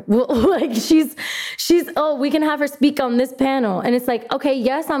award. Like she's, oh, we can have her speak on this panel. And it's like, okay,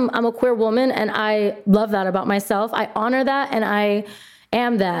 yes, I'm a queer woman and I love that about myself. I honor that and I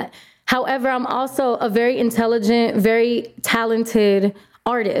am that. However, I'm also a very intelligent, very talented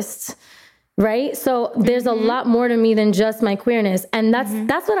artist, right? So there's a lot more to me than just my queerness. And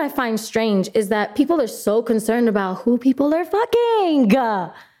that's what I find strange, is that people are so concerned about who people are fucking.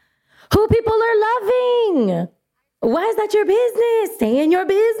 Who people are loving. Why is that your business? Stay in your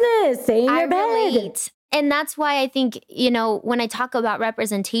business. Stay in your bed. And that's why I think, when I talk about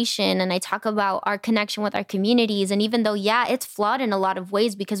representation and I talk about our connection with our communities, and even though, yeah, it's flawed in a lot of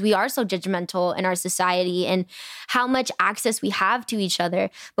ways because we are so judgmental in our society and how much access we have to each other,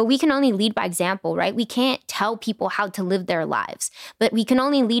 but we can only lead by example, right? We can't tell people how to live their lives, but we can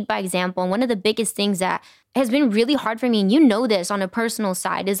only lead by example. And one of the biggest things that has been really hard for me, and you know this on a personal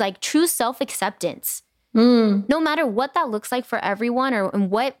side, is like true self-acceptance. No matter what that looks like for everyone or in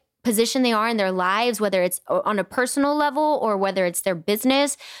what position they are in their lives, whether it's on a personal level or whether it's their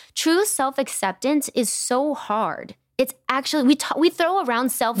business, true self-acceptance is so hard. It's actually, we throw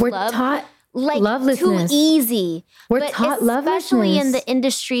around self-love. We're taught like lovelessness. Too easy. We're taught lovelessness. Especially in the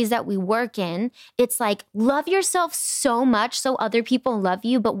industries that we work in, it's like, love yourself so much so other people love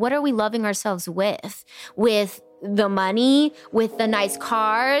you. But what are we loving ourselves with? With the money, with the nice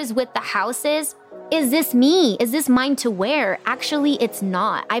cars, with the houses? Is this me? Is this mine to wear? Actually, it's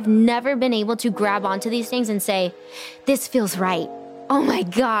not. I've never been able to grab onto these things and say, this feels right. Oh my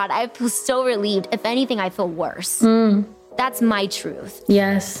God, I feel so relieved. If anything, I feel worse. That's my truth.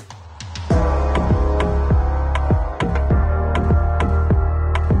 Yes.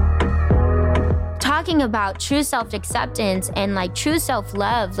 Talking about true self-acceptance and like true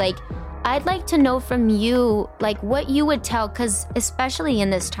self-love, like I'd like to know from you, like what you would tell, because especially in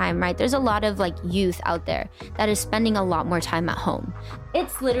this time, right? There's a lot of like youth out there that is spending a lot more time at home.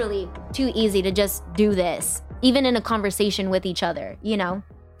 It's literally too easy to just do this, even in a conversation with each other,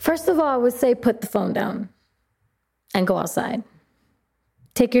 First of all, I would say put the phone down and go outside.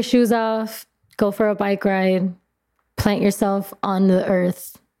 Take your shoes off, go for a bike ride, plant yourself on the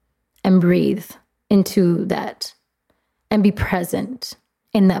earth and breathe into that and be present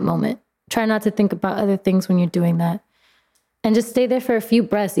in that moment. Try not to think about other things when you're doing that. And just stay there for a few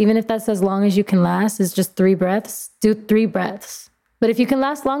breaths. Even if that's as long as you can last, is just 3 breaths, do 3 breaths. But if you can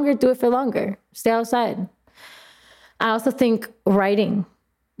last longer, do it for longer. Stay outside. I also think writing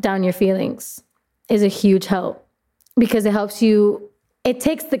down your feelings is a huge help because it helps you. It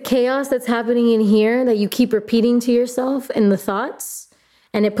takes the chaos that's happening in here that you keep repeating to yourself in the thoughts,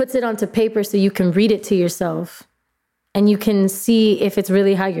 and it puts it onto paper so you can read it to yourself. And you can see if it's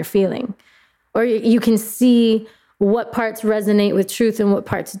really how you're feeling. Or you can see what parts resonate with truth and what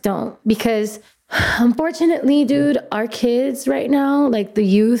parts don't. Because unfortunately, dude, our kids right now, like the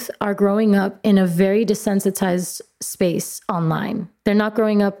youth, are growing up in a very desensitized space online. They're not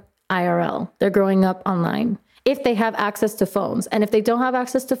growing up IRL. They're growing up online. If they have access to phones. And if they don't have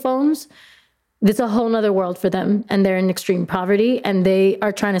access to phones, it's a whole nother world for them, and they're in extreme poverty, and they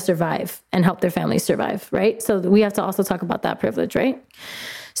are trying to survive and help their families survive, right? So we have to also talk about that privilege, right?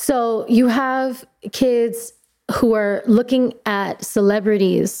 So you have kids who are looking at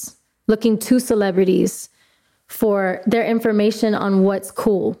celebrities, looking to celebrities for their information on what's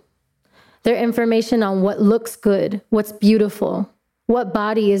cool, their information on what looks good, what's beautiful, what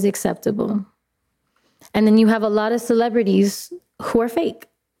body is acceptable. And then you have a lot of celebrities who are fake.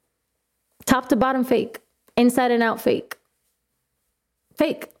 Top to bottom fake, inside and out fake.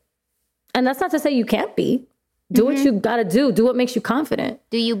 Fake. And that's not to say you can't be. Do what you gotta do. Do what makes you confident.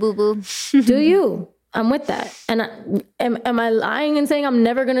 Do you, boo-boo? Do you. I'm with that. And am I lying and saying I'm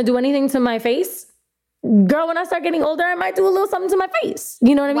never gonna do anything to my face? Girl, when I start getting older, I might do a little something to my face.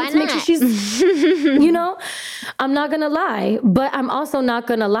 You know what I mean? Why to make sure not? she's, I'm not gonna lie, but I'm also not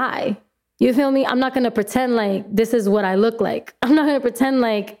gonna lie. You feel me? I'm not gonna pretend like this is what I look like. I'm not gonna pretend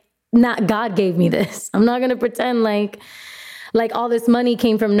like not God gave me this. I'm not gonna pretend like all this money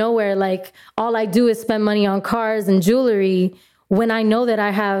came from nowhere. Like all I do is spend money on cars and jewelry when I know that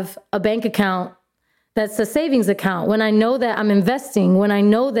I have a bank account that's a savings account, when I know that I'm investing, when I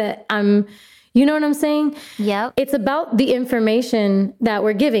know that I'm, you know what I'm saying? Yep. It's about the information that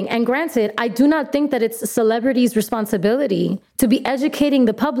we're giving. And granted, I do not think that it's celebrities' responsibility to be educating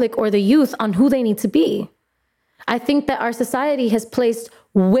the public or the youth on who they need to be. I think that our society has placed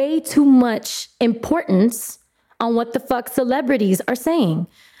way too much importance on what the fuck celebrities are saying.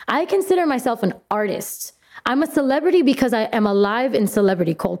 I consider myself an artist. I'm a celebrity because I am alive in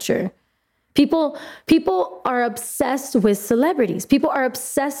celebrity culture. People are obsessed with celebrities. People are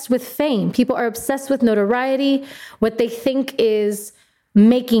obsessed with fame. People are obsessed with notoriety, what they think is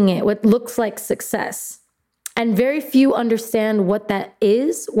making it, what looks like success. And very few understand what that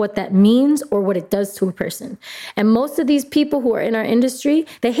is, what that means, or what it does to a person. And most of these people who are in our industry,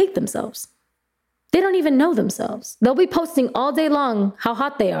 they hate themselves. They don't even know themselves. They'll be posting all day long how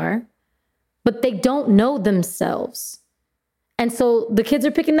hot they are, but they don't know themselves. And so the kids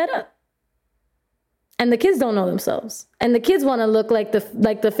are picking that up. And the kids don't know themselves. And the kids want to look like the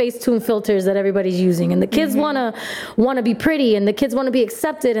Facetune filters that everybody's using. And the kids want to be pretty, and the kids want to be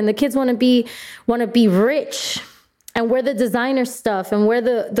accepted, and the kids want to be rich and wear the designer stuff and wear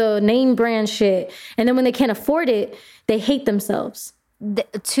the name brand shit. And then when they can't afford it, they hate themselves.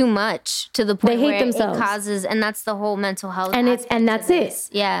 Too much, to the point they hate where themselves. It causes, and that's the whole mental health. And that's it.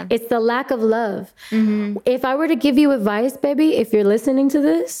 Yeah. It's the lack of love. If I were to give you advice, baby, if you're listening to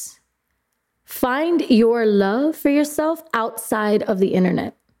this, find your love for yourself outside of the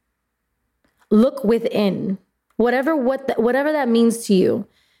internet. Look within, whatever that means to you.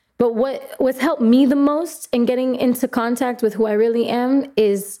 But what's helped me the most in getting into contact with who I really am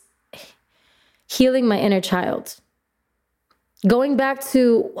is healing my inner child. Going back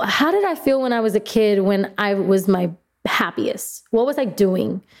to, how did I feel when I was a kid, when I was my happiest? What was I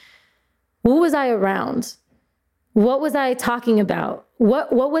doing? Who was I around? What was I talking about?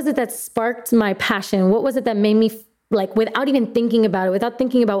 What was it that sparked my passion? What was it that made me, like, without even thinking about it, without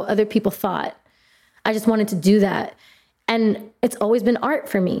thinking about what other people thought? I just wanted to do that. And it's always been art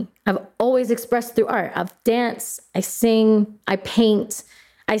for me. I've always expressed through art. I've danced, I sing, I paint,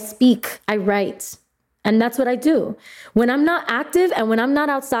 I speak, I write. And that's what I do. When I'm not active and when I'm not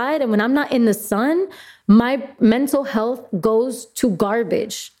outside and when I'm not in the sun, my mental health goes to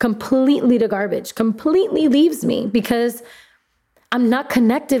garbage, completely to garbage, completely leaves me, because I'm not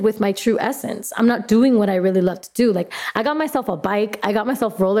connected with my true essence. I'm not doing what I really love to do. Like, I got myself a bike. I got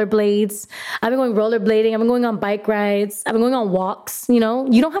myself rollerblades. I've been going rollerblading. I've been going on bike rides. I've been going on walks. You know,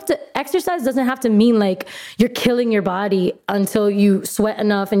 you don't have to, exercise doesn't have to mean like you're killing your body until you sweat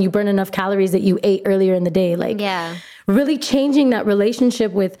enough and you burn enough calories that you ate earlier in the day. Like, really changing that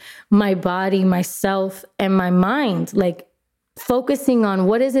relationship with my body, myself, and my mind. Like, focusing on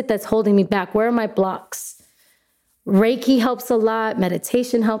what is it that's holding me back? Where are my blocks? Reiki helps a lot.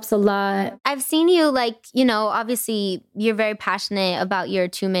 Meditation helps a lot. I've seen you, like, you know, obviously you're very passionate about your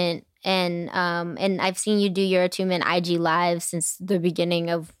attunement, and I've seen you do your attunement IG live since the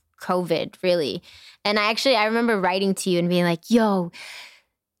beginning of COVID, really. And I remember writing to you and being like, yo,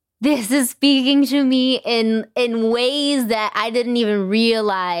 this is speaking to me in ways that I didn't even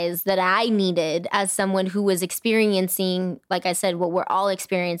realize that I needed, as someone who was experiencing, like I said, what we're all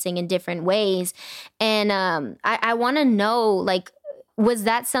experiencing in different ways. And I want to know, like, was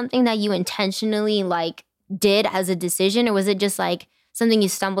that something that you intentionally, like, did as a decision, or was it just like something you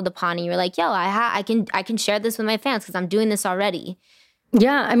stumbled upon and you were like, yo, I can share this with my fans because I'm doing this already?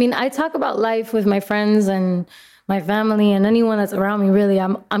 Yeah, I mean, I talk about life with my friends and my family and anyone that's around me. Really,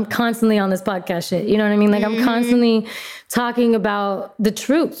 I'm constantly on this podcast shit. You know what I mean? Like, I'm constantly talking about the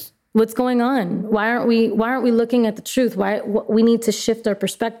truth. What's going on? Why aren't we looking at the truth? We need to shift our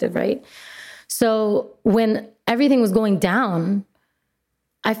perspective, right? So when everything was going down,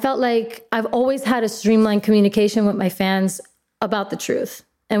 I felt like I've always had a streamlined communication with my fans about the truth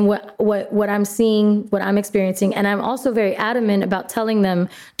and what I'm seeing, what I'm experiencing. And I'm also very adamant about telling them,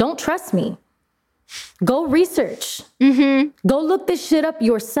 don't trust me. Go research. Go look this shit up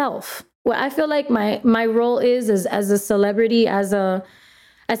yourself. What I feel like my role is as a celebrity, as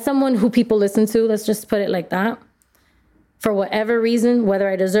someone who people listen to, let's just put it like that, for whatever reason, whether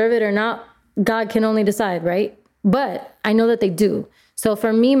I deserve it or not, God can only decide, right? But I know that they do. So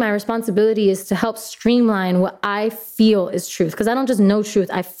for me, my responsibility is to help streamline what I feel is truth. Because I don't just know truth,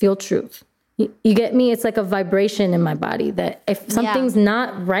 I feel truth. You get me? It's like a vibration in my body that if something's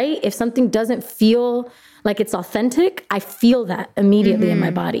not right, if something doesn't feel like it's authentic, I feel that immediately in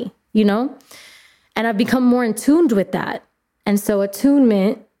my body, you know? And I've become more in tune with that. And so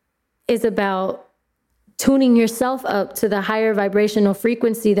attunement is about tuning yourself up to the higher vibrational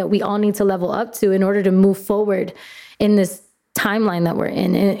frequency that we all need to level up to in order to move forward in this timeline that we're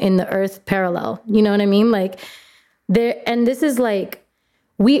in the earth parallel. You know what I mean? Like, and this is like,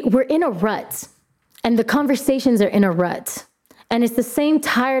 we're in a rut, and the conversations are in a rut, and it's the same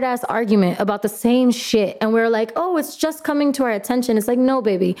tired ass argument about the same shit. And we're like, oh, it's just coming to our attention. It's like, no,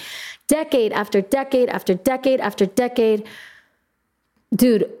 baby, decade after decade after decade after decade,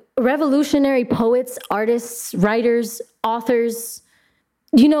 dude, revolutionary poets, artists, writers, authors,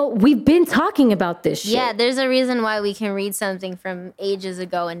 you know, we've been talking about this shit. Yeah, there's a reason why we can read something from ages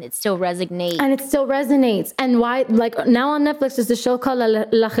ago and it still resonates. And why, like, now on Netflix, there's a show called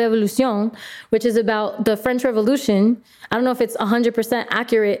La Révolution, which is about the French Revolution. I don't know if it's 100%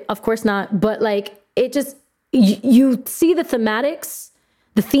 accurate. Of course not. But, like, it just, you see the thematics,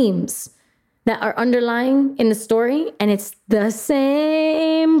 the themes that are underlying in the story, and it's the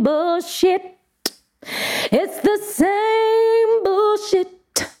same bullshit. It's the same bullshit.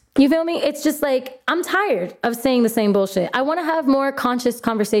 You feel me? It's just like, I'm tired of saying the same bullshit. I want to have more conscious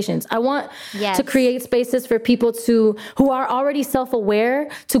conversations. I want to create spaces for people who are already self-aware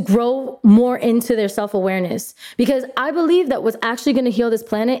to grow more into their self-awareness. Because I believe that what's actually going to heal this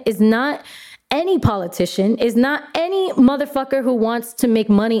planet is not any politician, is not any motherfucker who wants to make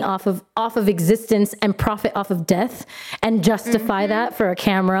money off of existence and profit off of death and justify that for a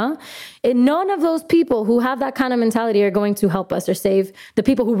camera. And none of those people who have that kind of mentality are going to help us or save the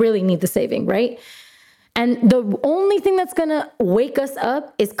people who really need the saving, right? And the only thing that's going to wake us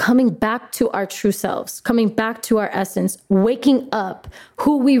up is coming back to our true selves, coming back to our essence, waking up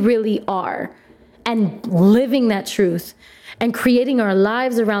who we really are and living that truth and creating our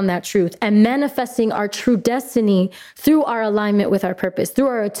lives around that truth and manifesting our true destiny through our alignment with our purpose, through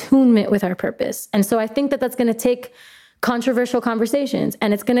our attunement with our purpose. And so I think that that's going to take controversial conversations,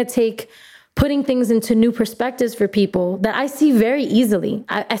 and it's going to take putting things into new perspectives for people that I see very easily.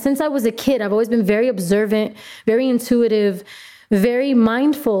 Since I was a kid, I've always been very observant, very intuitive, very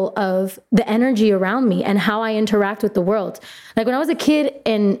mindful of the energy around me and how I interact with the world. Like when I was a kid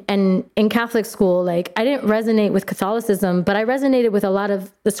in Catholic school, like I didn't resonate with Catholicism, but I resonated with a lot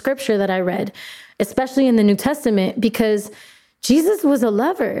of the scripture that I read, especially in the New Testament, because Jesus was a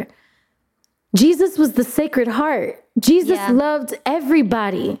lover. Jesus was the Sacred Heart. Jesus loved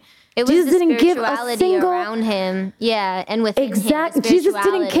everybody. It was Jesus the didn't give a spirituality single around him. Yeah, and within exactly. him, Jesus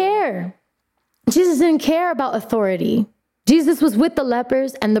didn't care. Jesus didn't care about authority. Jesus was with the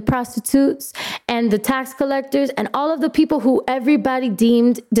lepers and the prostitutes and the tax collectors and all of the people who everybody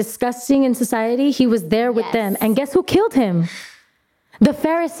deemed disgusting in society. He was there with them. And guess who killed him? The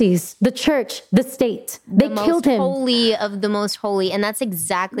Pharisees, the church, the state. They killed him. The most holy of the most holy. And that's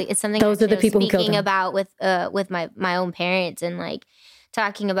exactly, it's something those are the people who killed him. Speaking about with my own parents and like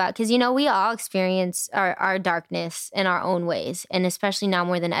talking about, because, you know, we all experience our darkness in our own ways. And especially now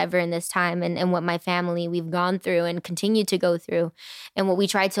more than ever in this time and what my family, we've gone through and continue to go through. And what we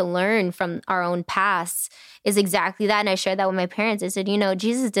try to learn from our own pasts is exactly that. And I shared that with my parents. I said, you know,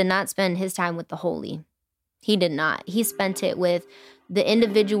 Jesus did not spend his time with the holy. He did not. He spent it with the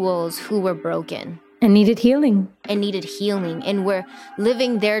individuals who were broken. And needed healing. And were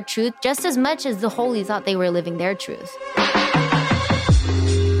living their truth just as much as the holy thought they were living their truth.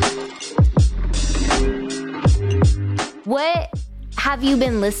 What have you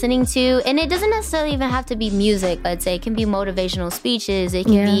been listening to? And it doesn't necessarily even have to be music, let's say. It can be motivational speeches. It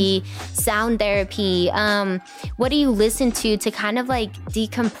can be sound therapy. What do you listen to kind of like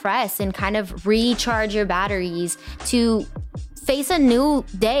decompress and kind of recharge your batteries to face a new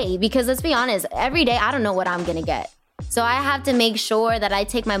day? Because let's be honest, every day I don't know what I'm going to get. So I have to make sure that I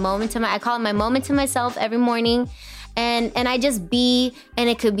take my moment I call it my moment to myself every morning. And I just be, and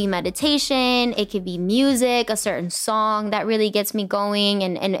it could be meditation, it could be music, a certain song that really gets me going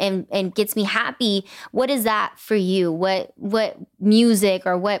and gets me happy. What is that for you? What music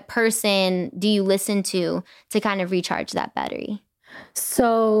or what person do you listen to kind of recharge that battery?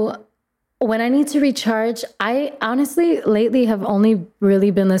 So when I need to recharge, I honestly lately have only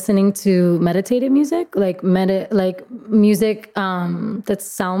really been listening to meditative music, like music that's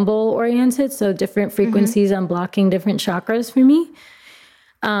sound bowl oriented. So different frequencies unblocking different chakras for me.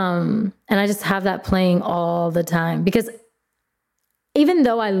 And I just have that playing all the time because even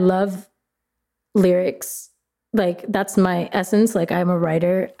though I love lyrics, like that's my essence. Like I'm a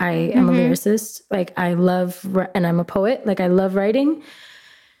writer, I am a lyricist. Like I love, and I'm a poet. Like I love writing.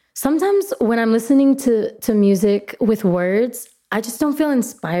 Sometimes when I'm listening to music with words, I just don't feel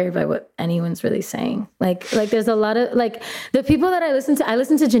inspired by what anyone's really saying. Like there's a lot of, like, the people that I listen to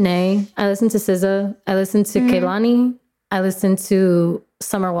Janae, I listen to SZA, I listen to Kehlani, I listen to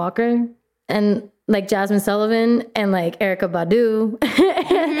Summer Walker, and like Jasmine Sullivan, and like Erykah Badu.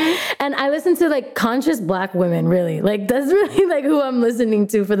 And I listen to like conscious Black women, really. Like that's really like who I'm listening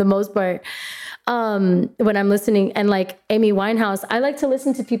to for the most part. When I'm listening, and like Amy Winehouse, I like to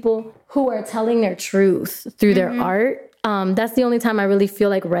listen to people who are telling their truth through their art. That's the only time I really feel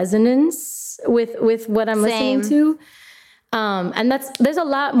like resonance with what I'm listening to. And there's a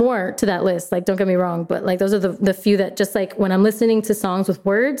lot more to that list. Like, don't get me wrong, but like those are the few that just like when I'm listening to songs with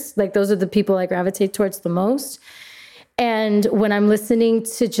words, like those are the people I gravitate towards the most. And when I'm listening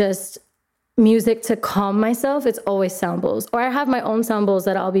to just music to calm myself, it's always sound bowls. Or I have my own sound bowls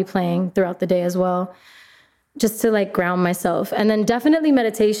that I'll be playing throughout the day as well, just to like ground myself. And then definitely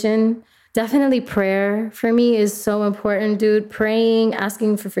meditation, definitely prayer for me is so important, dude. Praying,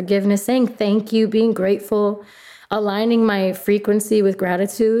 asking for forgiveness, saying thank you, being grateful. aligning my frequency with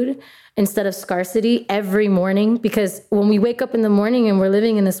gratitude instead of scarcity every morning. Because when we wake up in the morning and we're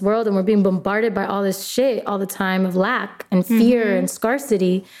living in this world and we're being bombarded by all this shit all the time of lack and fear and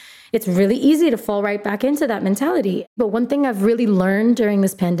scarcity, it's really easy to fall right back into that mentality. But one thing I've really learned during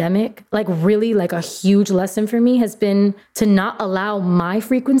this pandemic, like really like a huge lesson for me, has been to not allow my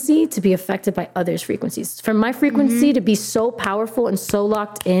frequency to be affected by others' frequencies. For my frequency to be so powerful and so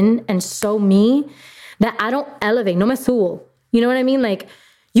locked in and so me that I don't elevate, no me subo. You know what I mean? Like,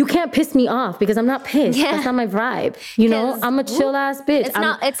 you can't piss me off because I'm not pissed. Yeah. That's not my vibe. You know, I'm a chill ass bitch.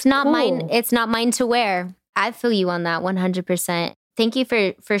 It's not mine. It's not mine to wear. I feel you on that 100%. Thank you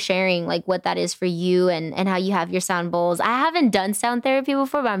for sharing like what that is for you and how you have your sound bowls. I haven't done sound therapy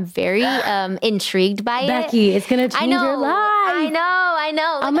before, but I'm very intrigued by Becky, it's going to change your life. I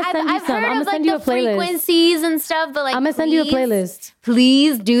know. Like, I'm going to send you I've some. heard I'm of going to like send you the a playlist. frequencies and stuff, but like I'm going to send you a playlist.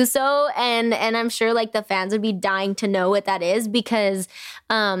 Please do so. And I'm sure like the fans would be dying to know what that is because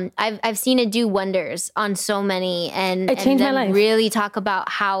I've seen it do wonders on so many and it changed my life. Really talk about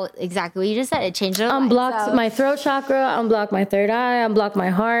how exactly what you just said. It changed their life. Unblocked my throat chakra, unblocked my third eye, unblocked my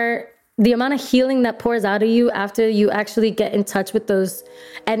heart. The amount of healing that pours out of you after you actually get in touch with those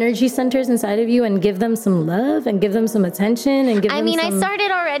energy centers inside of you and give them some love and give them some attention and give them some I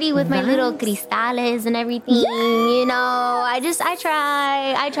started already with my little cristales and everything, you know. I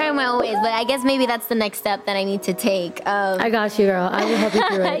try in my own ways, but I guess maybe that's the next step that I need to take. I got you, girl. I will help you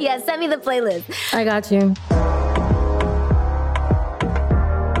through it. Yeah, send me the playlist. I got you.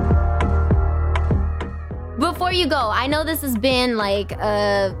 Before you go, I know this has been like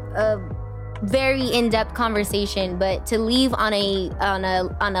a very in-depth conversation, but to leave on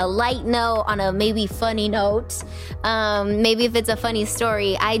a light note, on a maybe funny note, maybe if it's a funny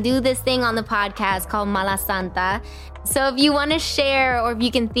story, I do this thing on the podcast called Mala Santa. So if you want to share or if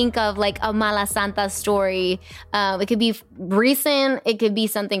you can think of like a Mala Santa story, it could be recent, it could be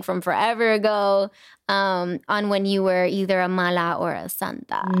something from forever ago, on when you were either a Mala or a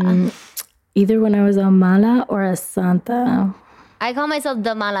Santa. Either when I was a Mala or a Santa. I call myself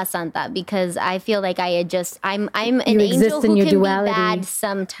the Mala Santa because I feel like I'm an you angel who can duality. Be bad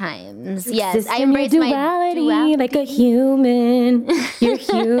sometimes. Yes, I embrace your duality, my duality like a human. You're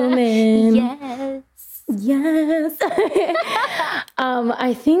human. Yes.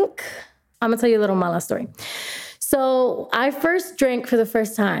 I think I'm gonna tell you a little Mala story. So I first drank for the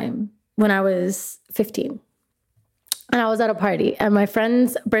first time when I was 15. And I was at a party, at my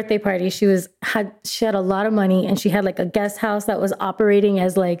friend's birthday party. She had a lot of money, and she had like a guest house that was operating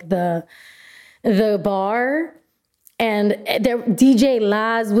as like the bar. And DJ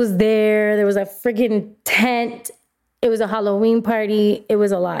Laz was there. There was a friggin' tent. It was a Halloween party. It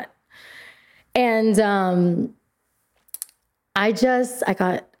was a lot. And I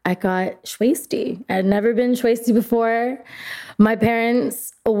got schwasty. I had never been schwasty before. My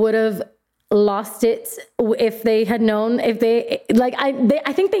parents would have lost it if they had known. I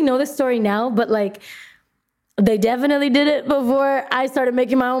think they know the story now, but like they definitely did it before I started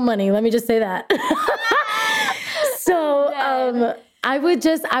making my own money. Let me just say that. So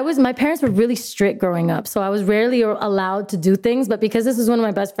my parents were really strict growing up. So I was rarely allowed to do things, but because this was one of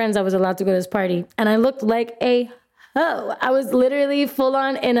my best friends, I was allowed to go to this party. And I looked like a hoe. I was literally full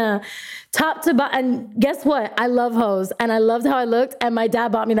on in a top to bottom. And guess what? I love hoes. And I loved how I looked. And my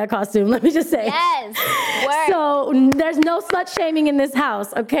dad bought me that costume. Let me just say. Yes. Word. So there's no slut shaming in this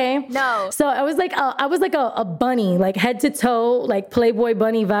house. Okay. No. So I was like a bunny, like head to toe, like Playboy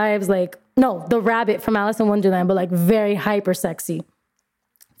bunny vibes. Like, no, the rabbit from Alice in Wonderland, but like very hyper sexy.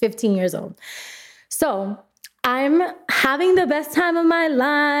 15 years old. So I'm having the best time of my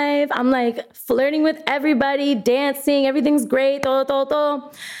life. I'm like flirting with everybody, dancing, everything's great.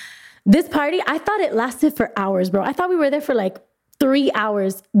 This party, I thought it lasted for hours, bro. I thought we were there for like 3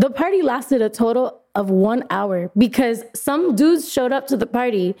 hours. The party lasted a total of 1 hour because some dudes showed up to the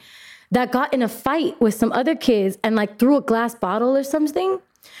party that got in a fight with some other kids and like threw a glass bottle or something.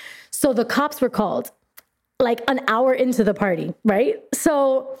 So the cops were called like an hour into the party, right?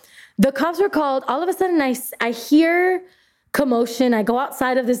 So the cops were called. All of a sudden, I hear commotion. I go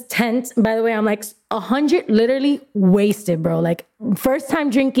outside of this tent. By the way, I'm like 100, literally wasted, bro. Like first time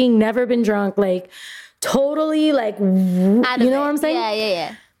drinking, never been drunk. Like totally like, you know what I'm saying?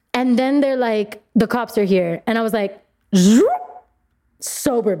 Yeah. And then they're like, the cops are here. And I was like,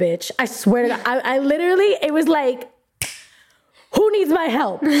 sober bitch. I swear to God. I literally, it was like, who needs my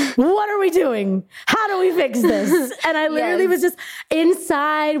help? What are we doing? How do we fix this? And I literally was just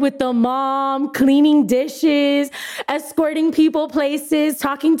inside with the mom, cleaning dishes, escorting people places,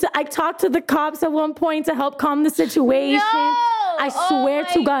 I talked to the cops at one point to help calm the situation. No! I swear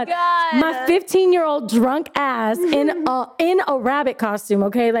to God, my 15-year-old drunk ass in a rabbit costume.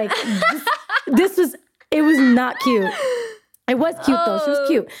 Okay, like it was not cute. It was cute though. She was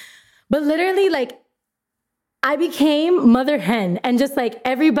cute, but literally like. I became mother hen, and just like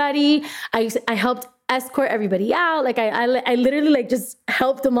everybody, I helped escort everybody out. Like I literally like just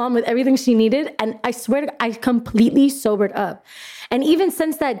helped the mom with everything she needed. And I swear to God, I completely sobered up. And even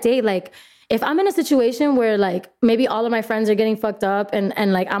since that day, like if I'm in a situation where like maybe all of my friends are getting fucked up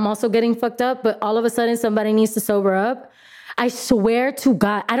and like I'm also getting fucked up, but all of a sudden somebody needs to sober up, I swear to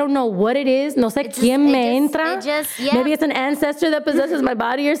God, I don't know what it is. No sé quién me entra. Maybe it's an ancestor that possesses my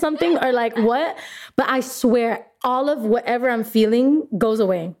body or something, or like what? But I swear, all of whatever I'm feeling goes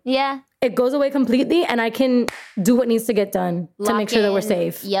away. Yeah. It goes away completely, and I can do what needs to get done to make sure that we're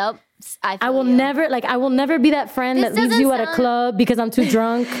safe. Yep. I will never be that friend that leaves you at a club because I'm too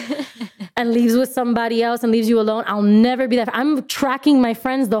drunk and leaves with somebody else and leaves you alone. I'll never be that. I'm tracking my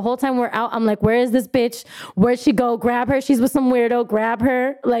friends the whole time we're out. I'm like, where is this bitch? Where'd she go? Grab her. She's with some weirdo. Grab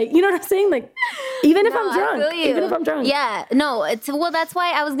her. Like, you know what I'm saying? Like, even if I'm drunk. Yeah. No, that's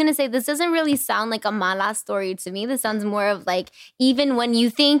why I was going to say this doesn't really sound like a mala story to me. This sounds more of like, even when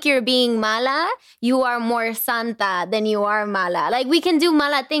you think you're being mala, you are more santa than you are mala. Like, we can do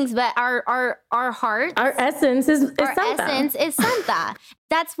mala things, but our heart, our essence is Santa.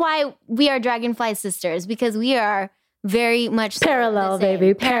 That's why we are Dragonfly sisters, because we are very much parallel,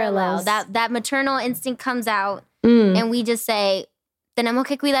 baby. Parallels. That maternal instinct comes out, and we just say, tenemos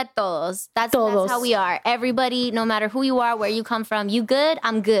que cuidar todos. That's how we are. Everybody, no matter who you are, where you come from, you good?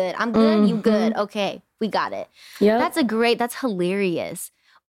 I'm good. I'm good. You good? Okay, we got it. Yeah, that's hilarious.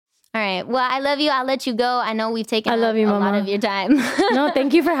 All right. Well, I love you. I'll let you go. I know we've taken a lot of your time. No,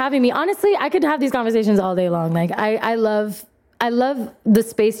 thank you for having me. Honestly, I could have these conversations all day long. Like I love the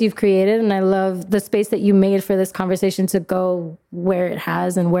space you've created, and I love the space that you made for this conversation to go where it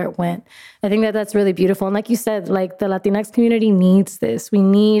has and where it went. I think that that's really beautiful. And like you said, like the Latinx community needs this.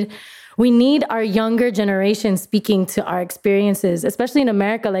 We need our younger generation speaking to our experiences, especially in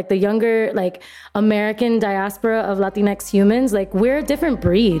America, like the younger, like American diaspora of Latinx humans. Like we're a different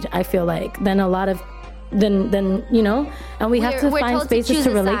breed, I feel like, than a lot of, than you know, and we have to find spaces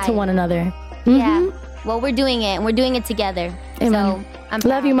to relate to one another. Mm-hmm. Yeah. Well, we're doing it, and we're doing it together. Amen. So I'm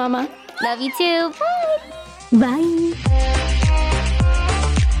love you, mama. Love you too. Bye. Bye.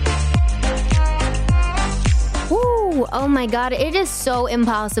 Ooh, oh my God. It is so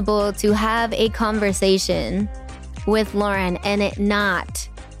impossible to have a conversation with Lauren and it not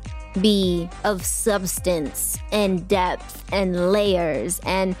be of substance and depth and layers.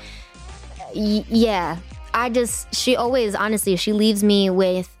 And yeah, she always, honestly, she leaves me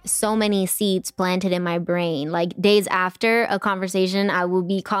with so many seeds planted in my brain. Like days after a conversation, I will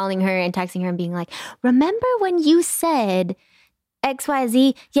be calling her and texting her and being like, remember when you said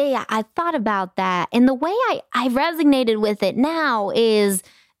XYZ? Yeah, I thought about that. And the way I resonated with it now is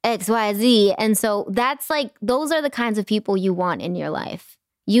XYZ. And so that's like, those are the kinds of people you want in your life.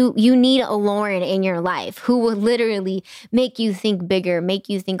 You need a Lauren in your life who will literally make you think bigger, make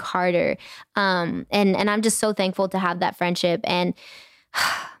you think harder. And I'm just so thankful to have that friendship. And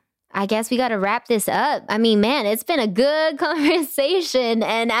I guess we got to wrap this up. I mean, man, it's been a good conversation.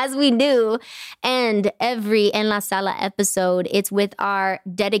 And as we do, and every En La Sala episode, it's with our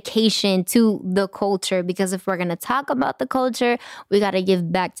dedication to the culture. Because if we're going to talk about the culture, we got to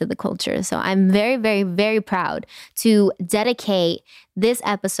give back to the culture. So I'm very, very, very proud to dedicate this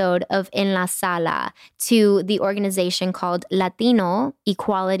episode of En La Sala to the organization called Latino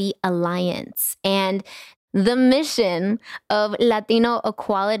Equality Alliance. And the mission of Latino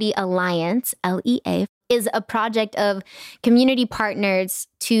Equality Alliance, LEA, is a project of community partners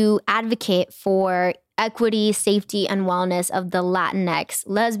to advocate for equity, safety, and wellness of the Latinx,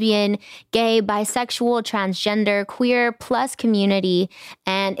 lesbian, gay, bisexual, transgender, queer plus community.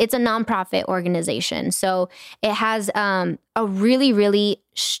 And it's a nonprofit organization. So it has a really, really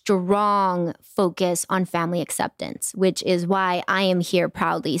strong focus on family acceptance, which is why I am here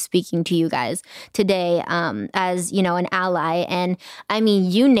proudly speaking to you guys today as, you know, an ally. And I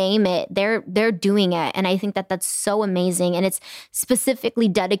mean, you name it, they're doing it. And I think that that's so amazing. And it's specifically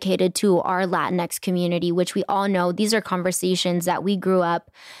dedicated to our Latinx community, which we all know these are conversations that we grew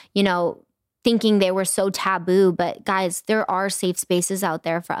up, you know, thinking they were so taboo. But guys, there are safe spaces out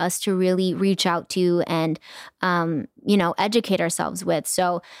there for us to really reach out to and, you know, educate ourselves with.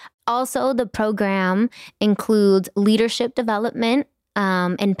 So also the program includes leadership development,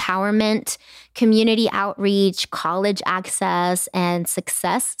 empowerment, community outreach, college access, and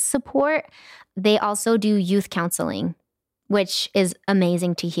success support. They also do youth counseling, which is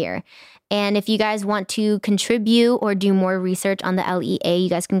amazing to hear. And if you guys want to contribute or do more research on the LEA, you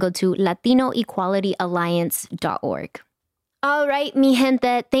guys can go to LatinoEqualityAlliance.org. All right, mi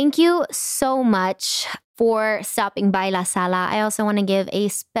gente, thank you so much for stopping by La Sala. I also want to give a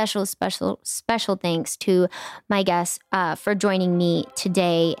special thanks to my guests for joining me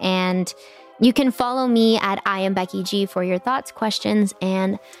today. And you can follow me at I am Becky G for your thoughts, questions,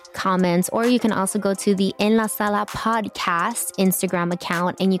 and comments. Or you can also go to the En La Sala podcast Instagram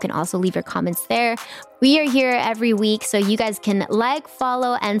account, and you can also leave your comments there. We are here every week, so you guys can like,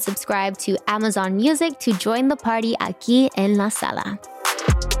 follow, and subscribe to Amazon Music to join the party aquí en La Sala.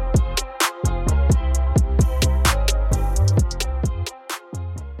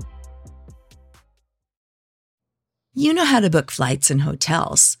 You know how to book flights and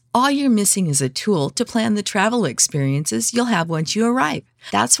hotels. All you're missing is a tool to plan the travel experiences you'll have once you arrive.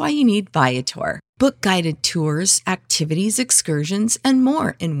 That's why you need Viator. Book guided tours, activities, excursions, and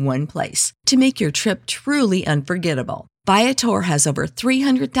more in one place to make your trip truly unforgettable. Viator has over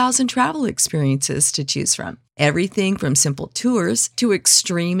 300,000 travel experiences to choose from. Everything from simple tours to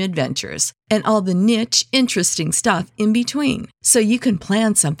extreme adventures and all the niche, interesting stuff in between. So you can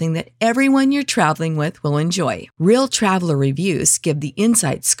plan something that everyone you're traveling with will enjoy. Real traveler reviews give the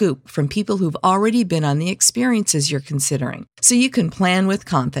inside scoop from people who've already been on the experiences you're considering. So you can plan with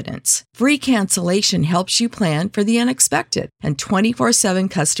confidence. Free cancellation helps you plan for the unexpected. And 24/7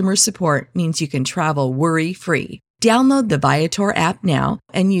 customer support means you can travel worry-free. Download the Viator app now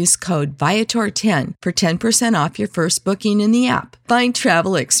and use code Viator10 for 10% off your first booking in the app. Find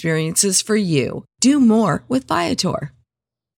travel experiences for you. Do more with Viator.